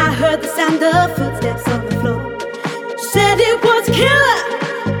around when I heard the sound of footsteps on the floor. Said it was killer,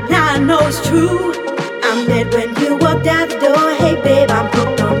 now I know it's true. I'm dead when you walked out the door. Hey babe, I'm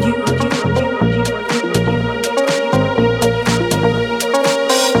hooked on you.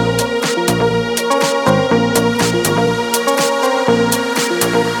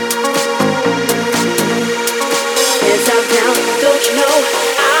 Hands up now, don't you know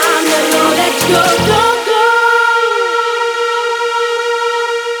I'm never gonna let you go, go.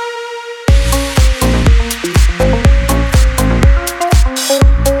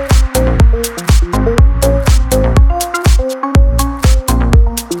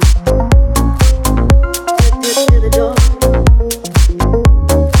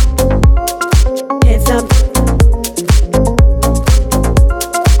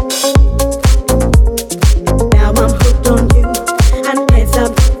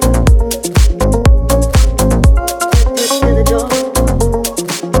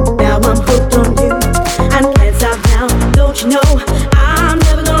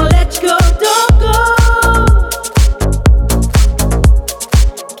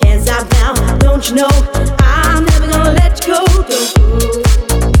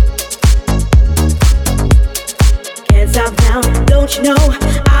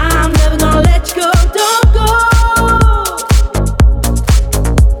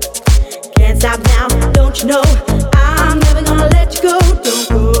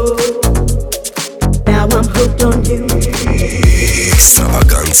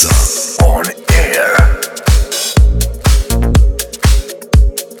 Extravaganza on air.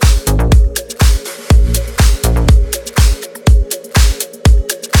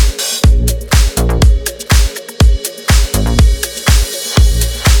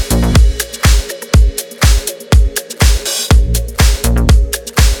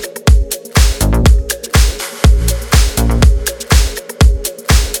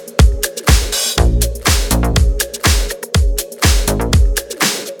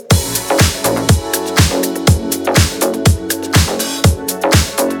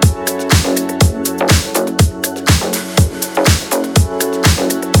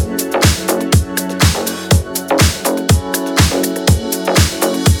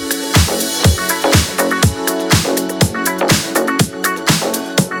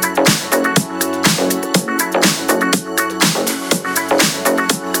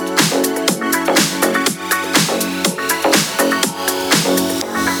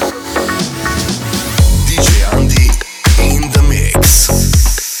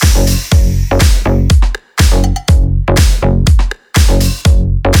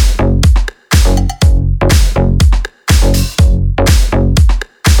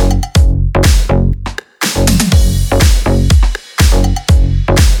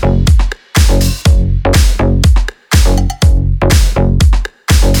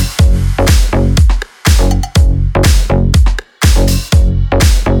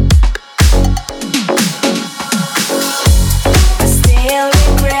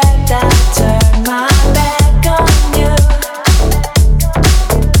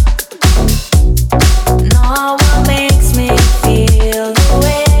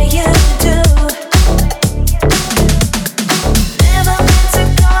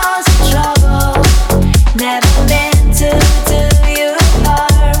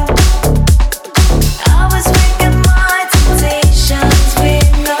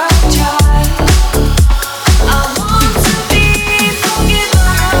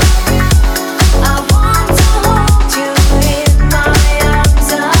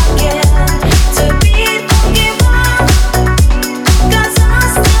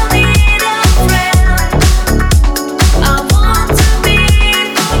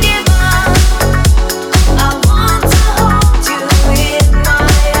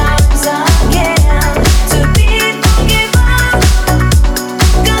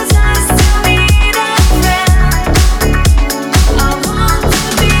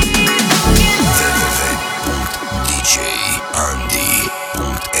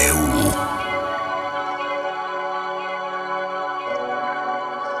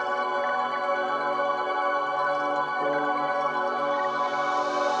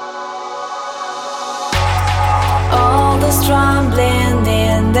 Trembling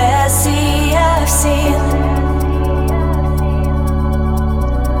in the sea of sin.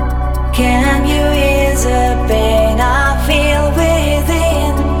 Can you ease the pain I feel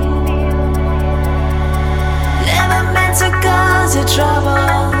within? Never meant to cause you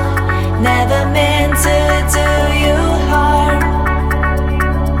trouble, never meant to do you harm.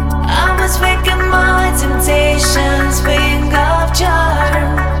 I was waking my temptations, wing of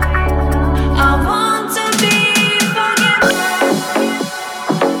charm.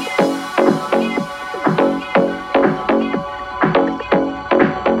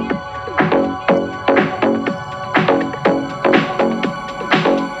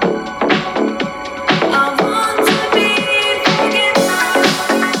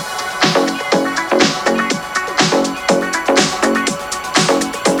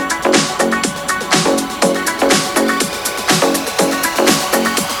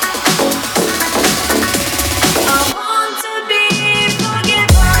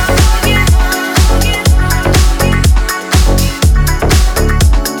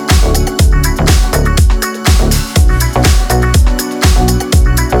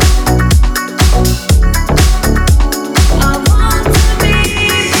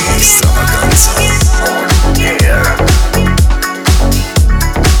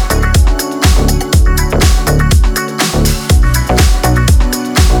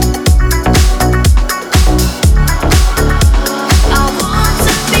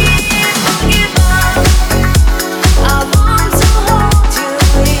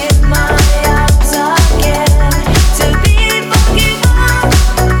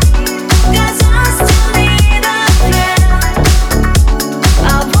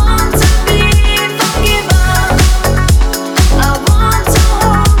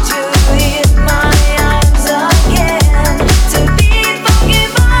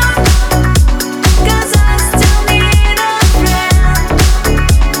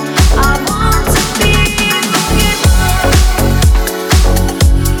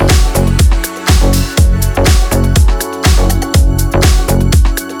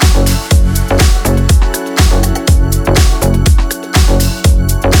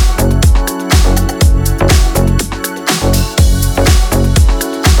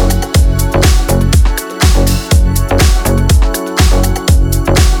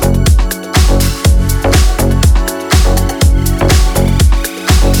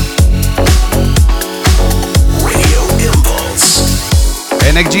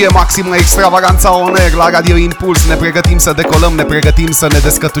 Energie maximă, extravaganța on air la Radio Impuls. Ne pregătim să decolăm, ne pregătim să ne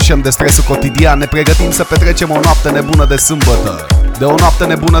descătușăm de stresul cotidian, ne pregătim să petrecem o noapte nebună de sâmbătă. De o noapte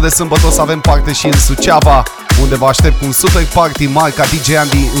nebună de sâmbătă o să avem parte și în Suceava, unde vă aștept cu un super party marca DJ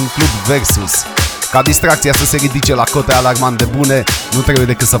ANDI în Club Versus. Ca distracția să se ridice la cote alarmant de bune, nu trebuie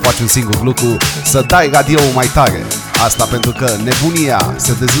decât să faci un singur lucru, să dai radio-ul mai tare. Asta pentru că nebunia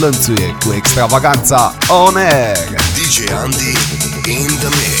se dezlănțuie cu extravaganța on air. DJ ANDI in the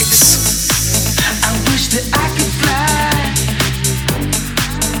mix. I wish that I could fly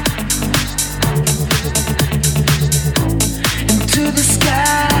into the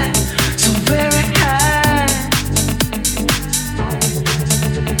sky, so very high.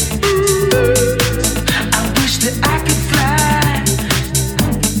 I wish that I could fly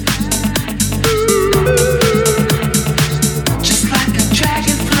just like a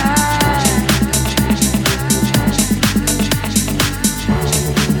dragonfly.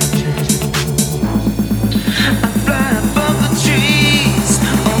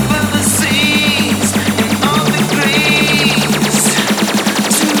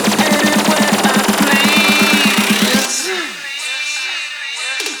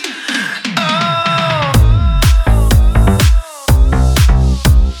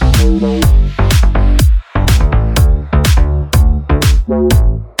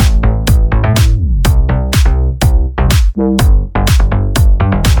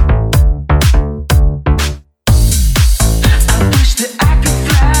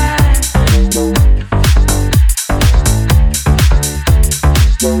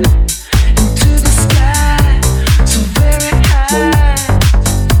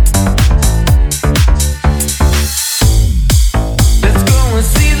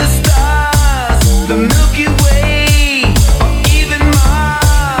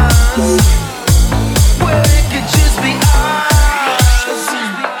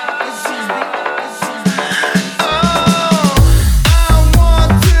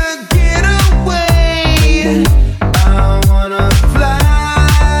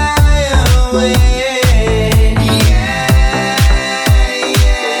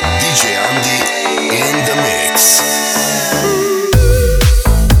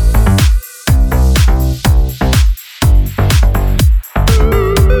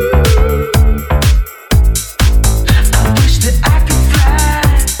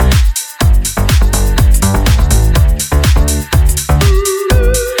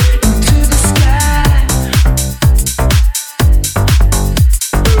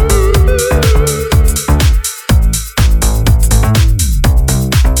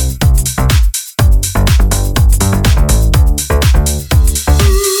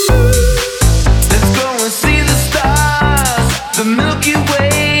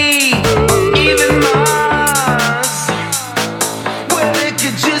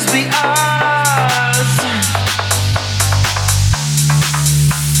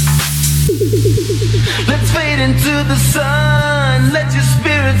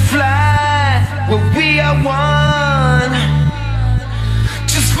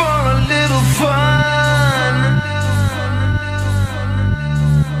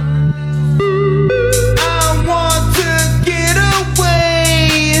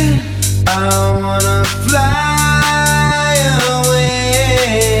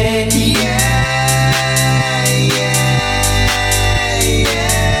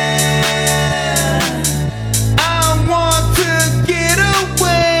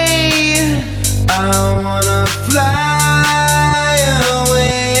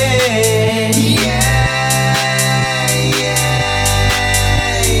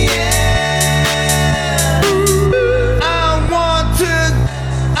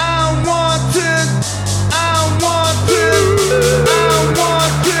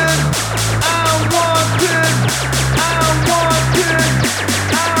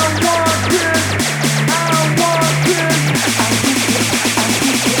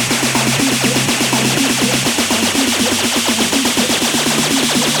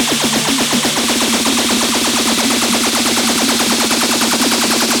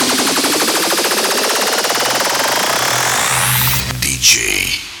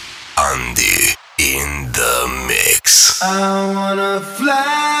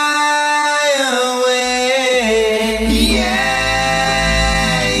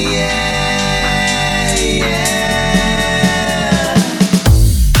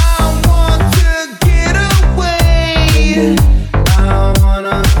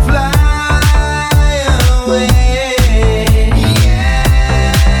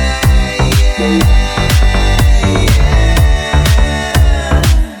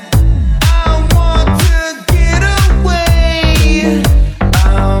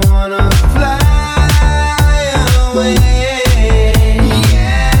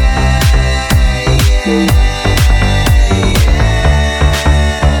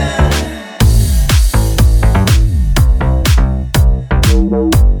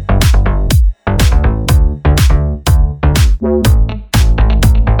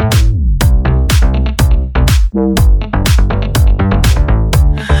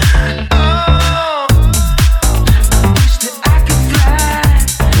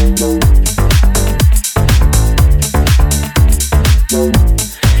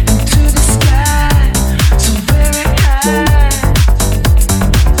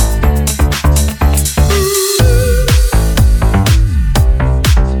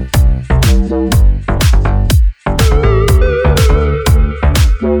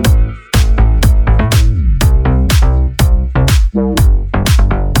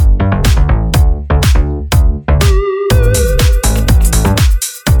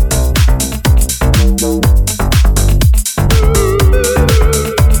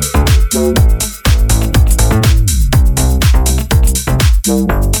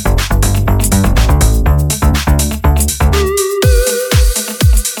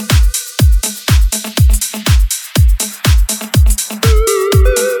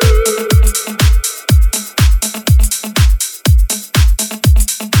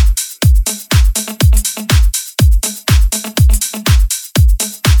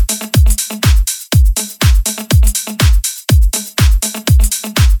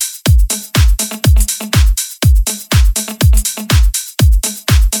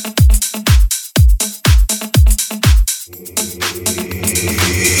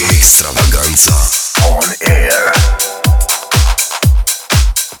 Extravaganza on air.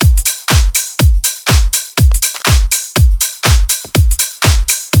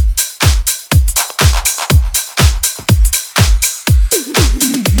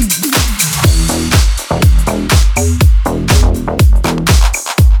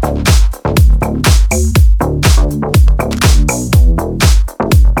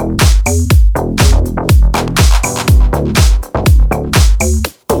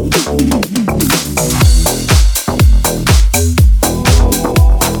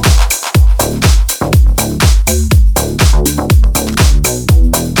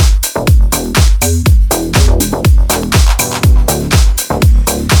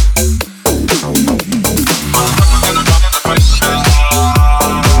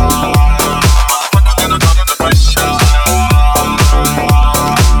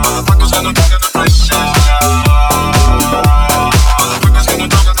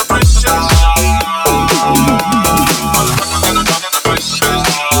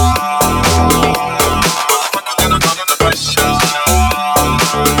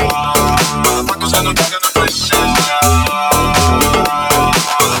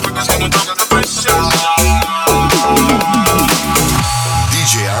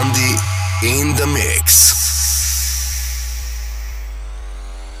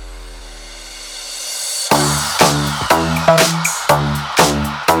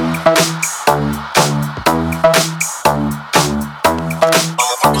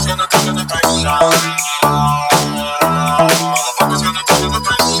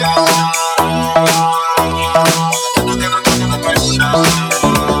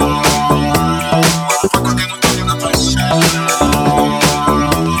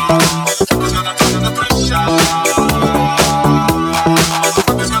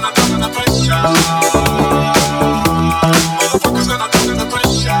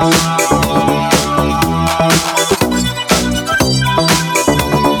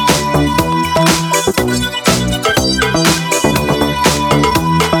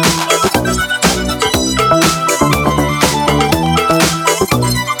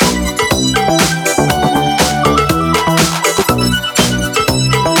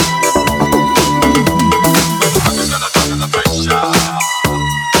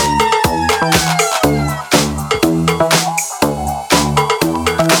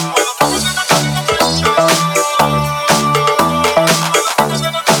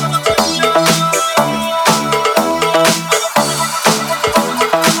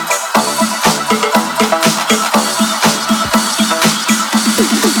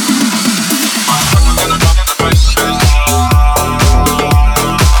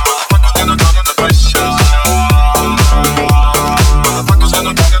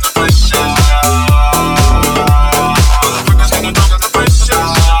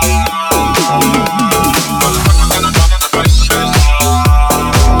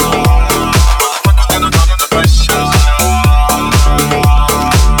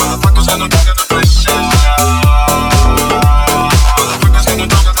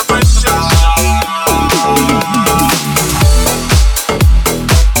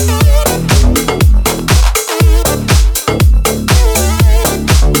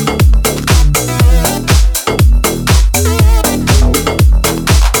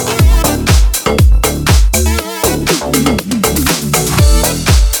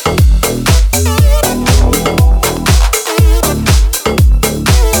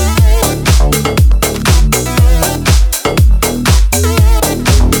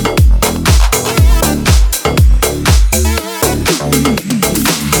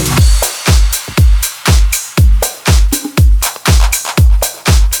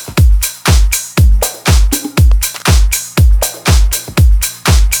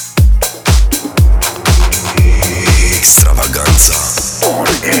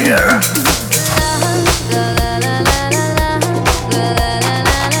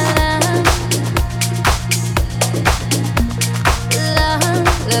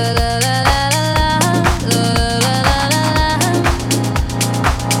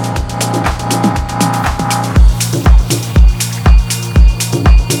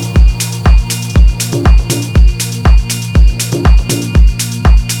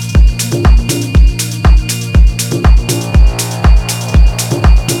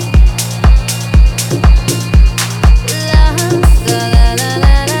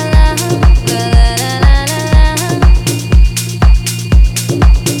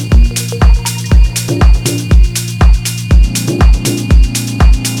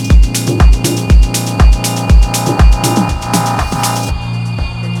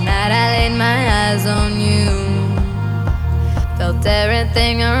 eyes on you. Felt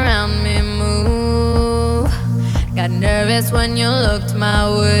everything around me move. Got nervous when you looked my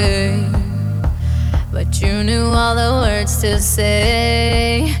way, but you knew all the words to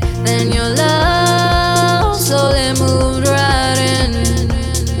say. Then your love slowly moved right in.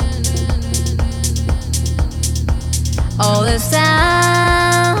 All this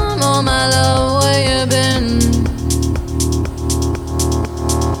time, oh my love, where you been?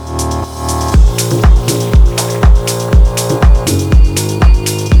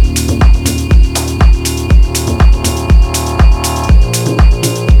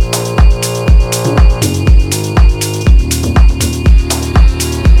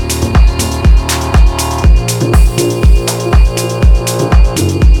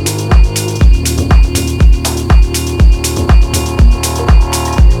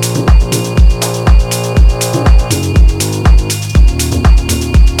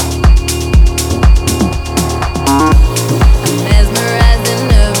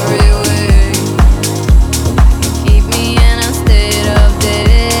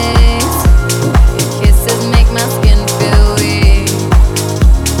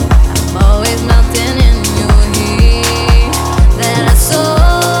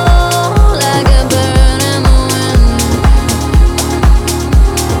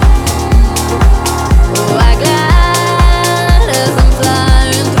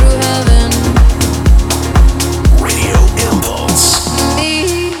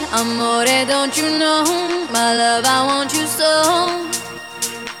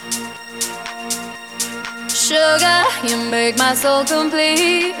 My soul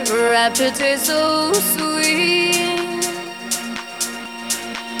complete, rapture tastes so sweet.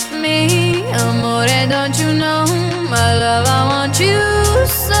 Me, amore, don't you know? My love, I want you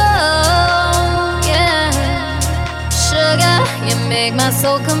so, yeah. Sugar, you make my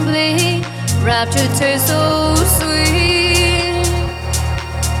soul complete, rapture tastes so sweet.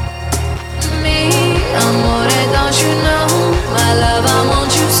 Me, amore, don't you know? My love, I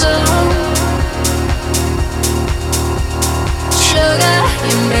want you so. Sugar,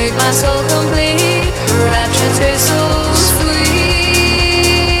 you make my soul complete. Rapture tastes so sweet.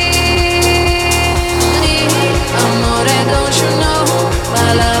 Amore, don't you know? My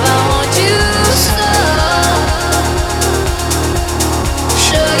love, I want you so.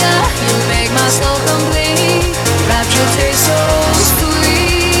 Sugar, you make my soul complete. Rapture tastes so sweet.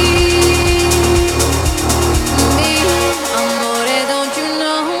 Amore, don't you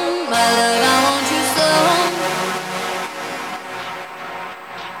know? My love, I want you so.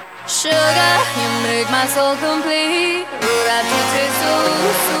 Sugar, you make my soul complete. Rapture tastes so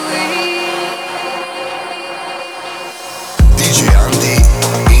sweet. DJ ANDI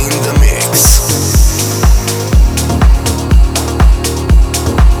in the mix.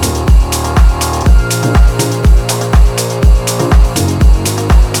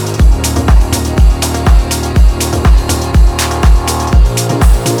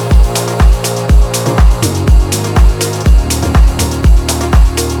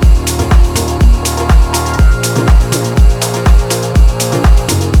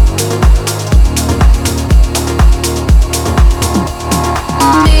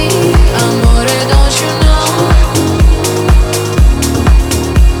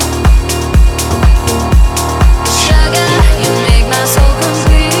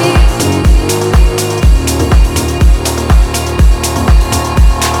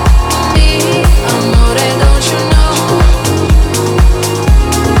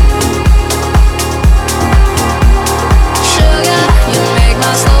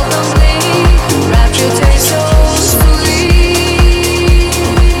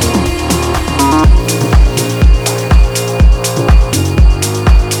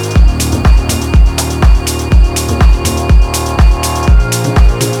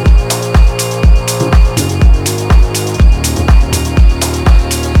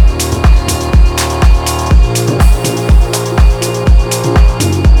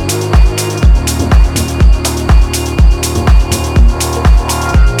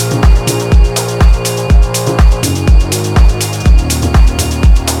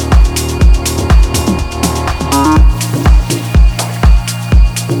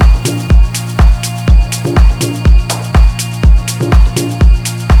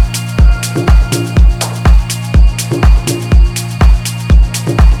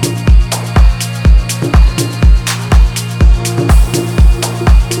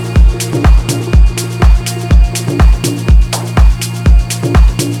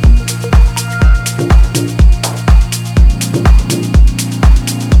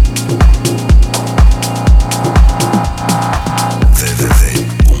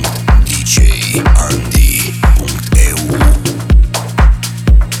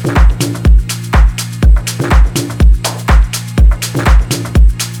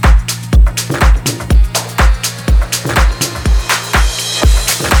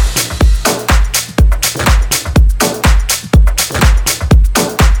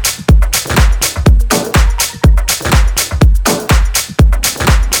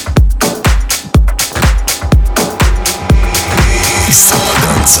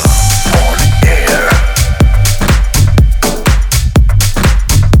 Extravaganza on air.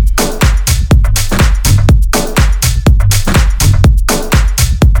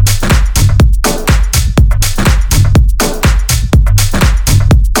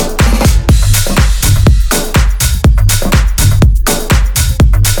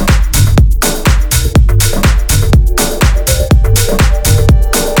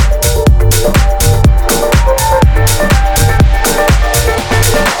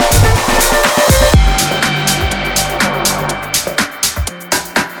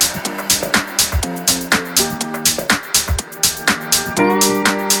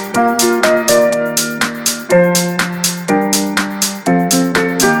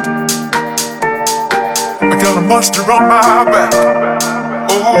 Monster on my back.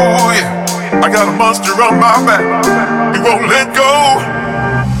 Oh yeah, I got a monster on my back. He won't let go.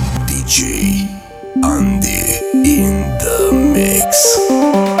 DJ ANDI in the mix.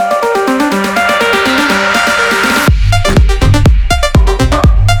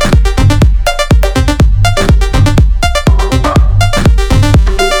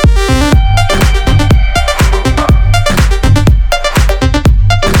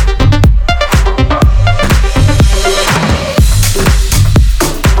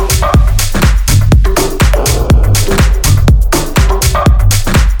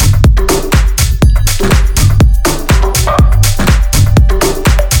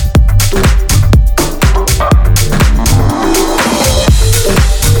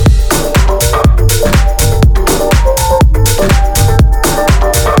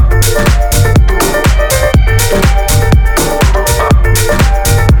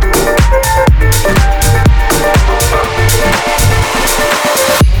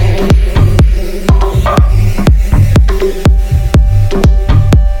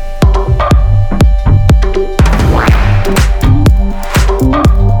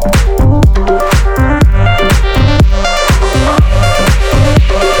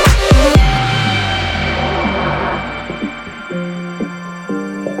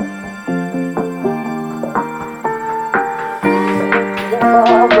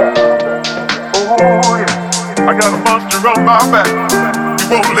 I got a monster on my back. He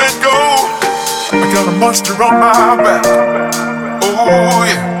won't let go. I got a monster on my back. Oh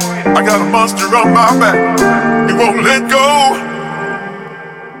yeah, I got a monster on my back. He won't let go.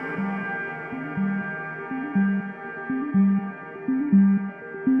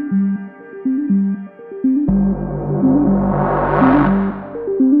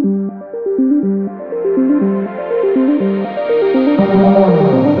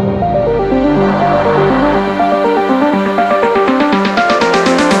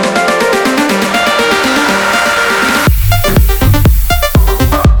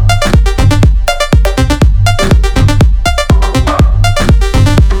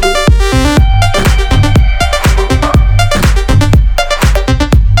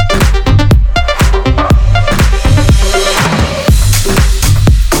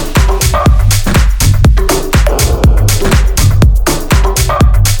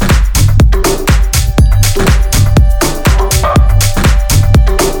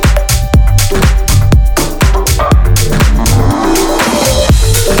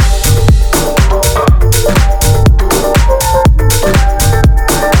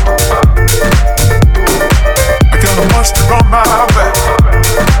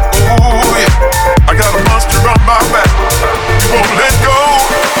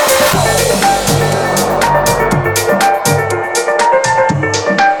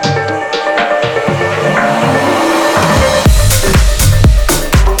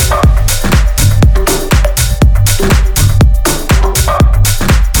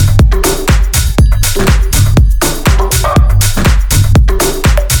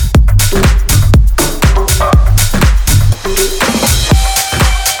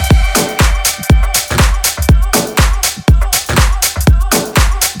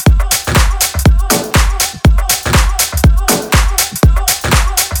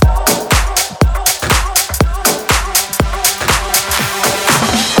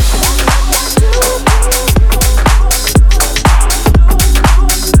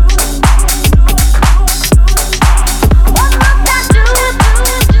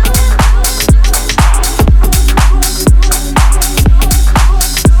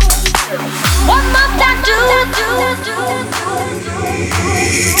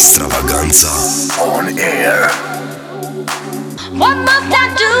 Extravaganza on air. What must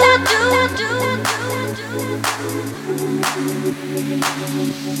I do?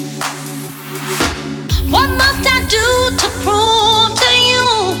 What must I do to prove to you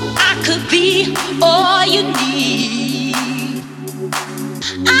I could be all you need? I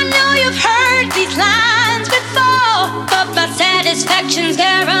know you've heard these lines before, but my satisfaction's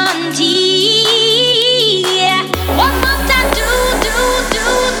guaranteed. Yeah. What must I do, do, do,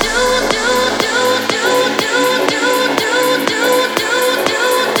 do, do, do, do, do, do, do, do, do,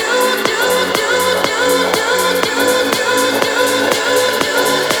 do, do,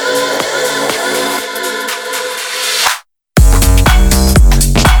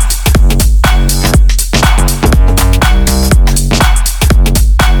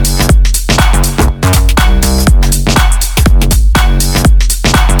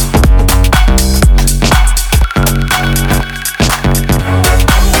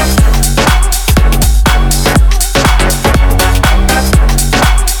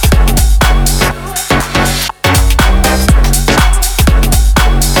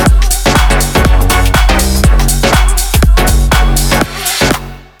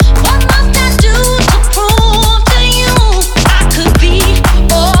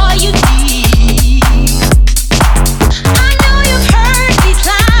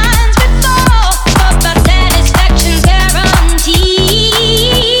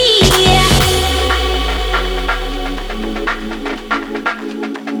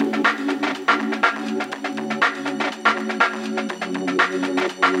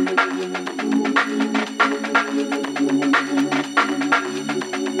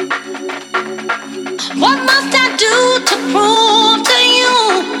 What must I do to prove to you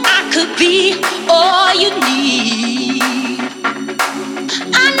I could be all you need?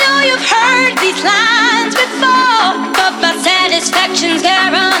 I know you've heard these lines before, but my satisfaction's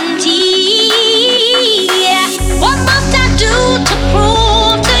guaranteed. Yeah. What must I do to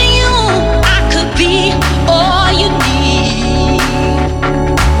prove to you I could be all you need?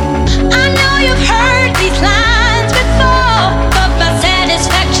 I know you've heard these lines before, but my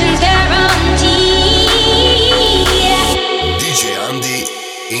satisfaction's guaranteed. DJ Andy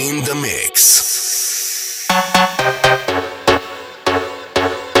in the mix.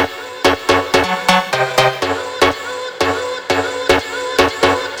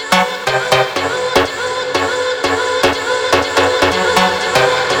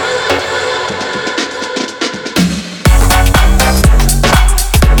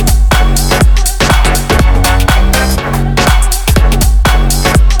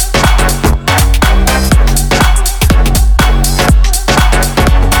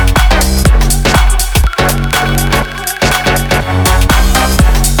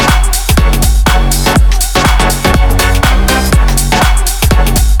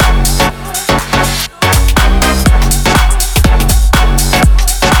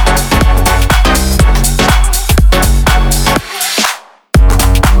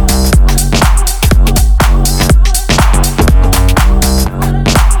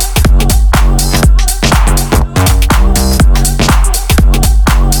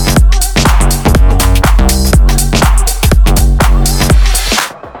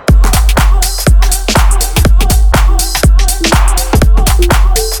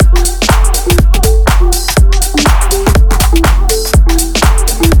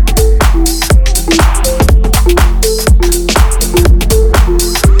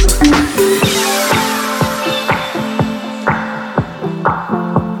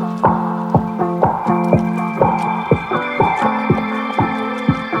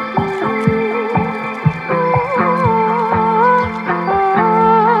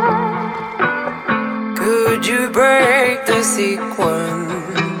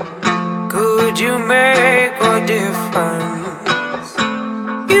 Could you make a difference?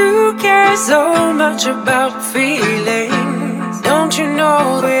 You care so much about feelings. Don't you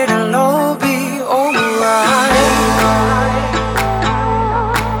know it'll all be alright?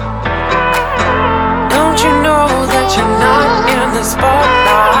 Don't you know that you're not in the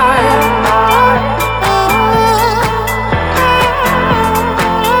spotlight?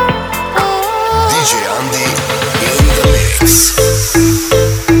 DJ Andy in the mix.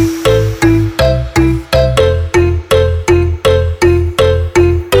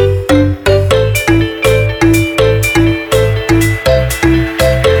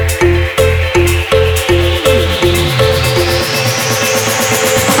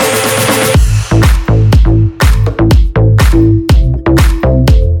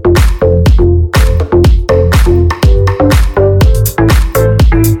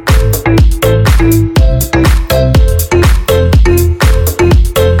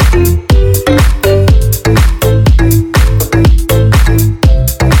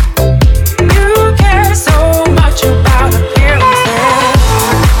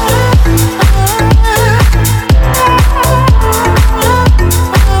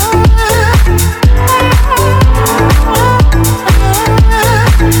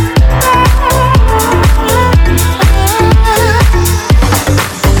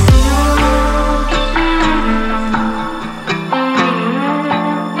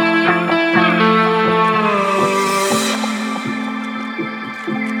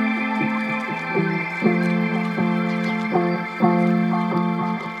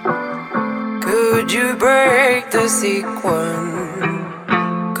 Could you break the sequence?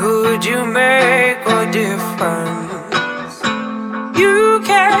 Could you make a difference? You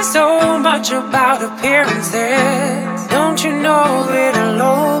care so much about appearances. Don't you know it'll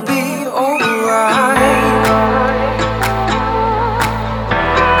all be alright?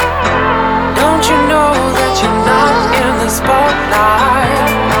 Don't you know that you're not in the spotlight?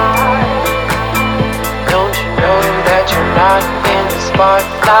 Don't you know that you're not in the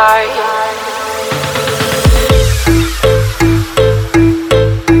spotlight?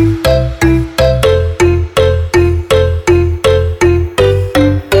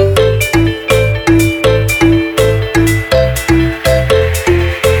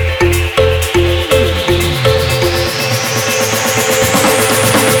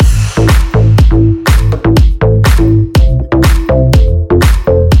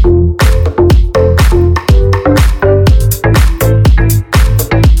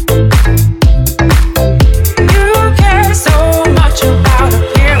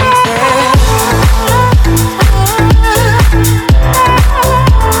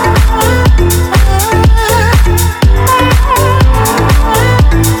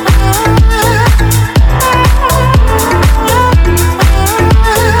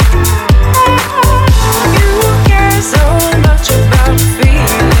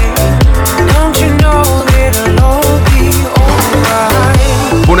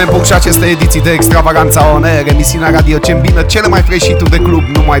 Și aceste ediții de Extravaganza On Air, emisiunea radio ce îmbină cele mai fresh hit-uri de club,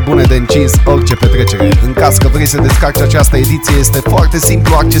 numai bune de încins orice petrecere. În caz că vrei să descarci această ediție, este foarte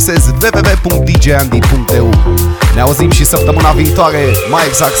simplu, accesezi www.djandi.eu. Ne auzim și săptămâna viitoare, mai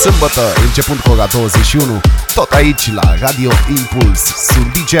exact sâmbătă, începând cu ora 21, tot aici la Radio Impuls.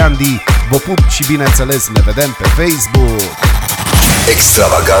 Sunt DJ Andy, vă pup și bineînțeles ne vedem pe Facebook.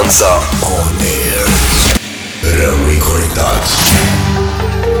 Extravaganza On Air. Rămâi conectat.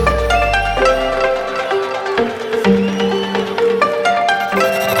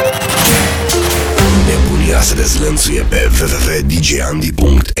 Se dezlănțuie pe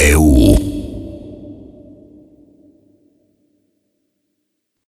www.djandi.eu.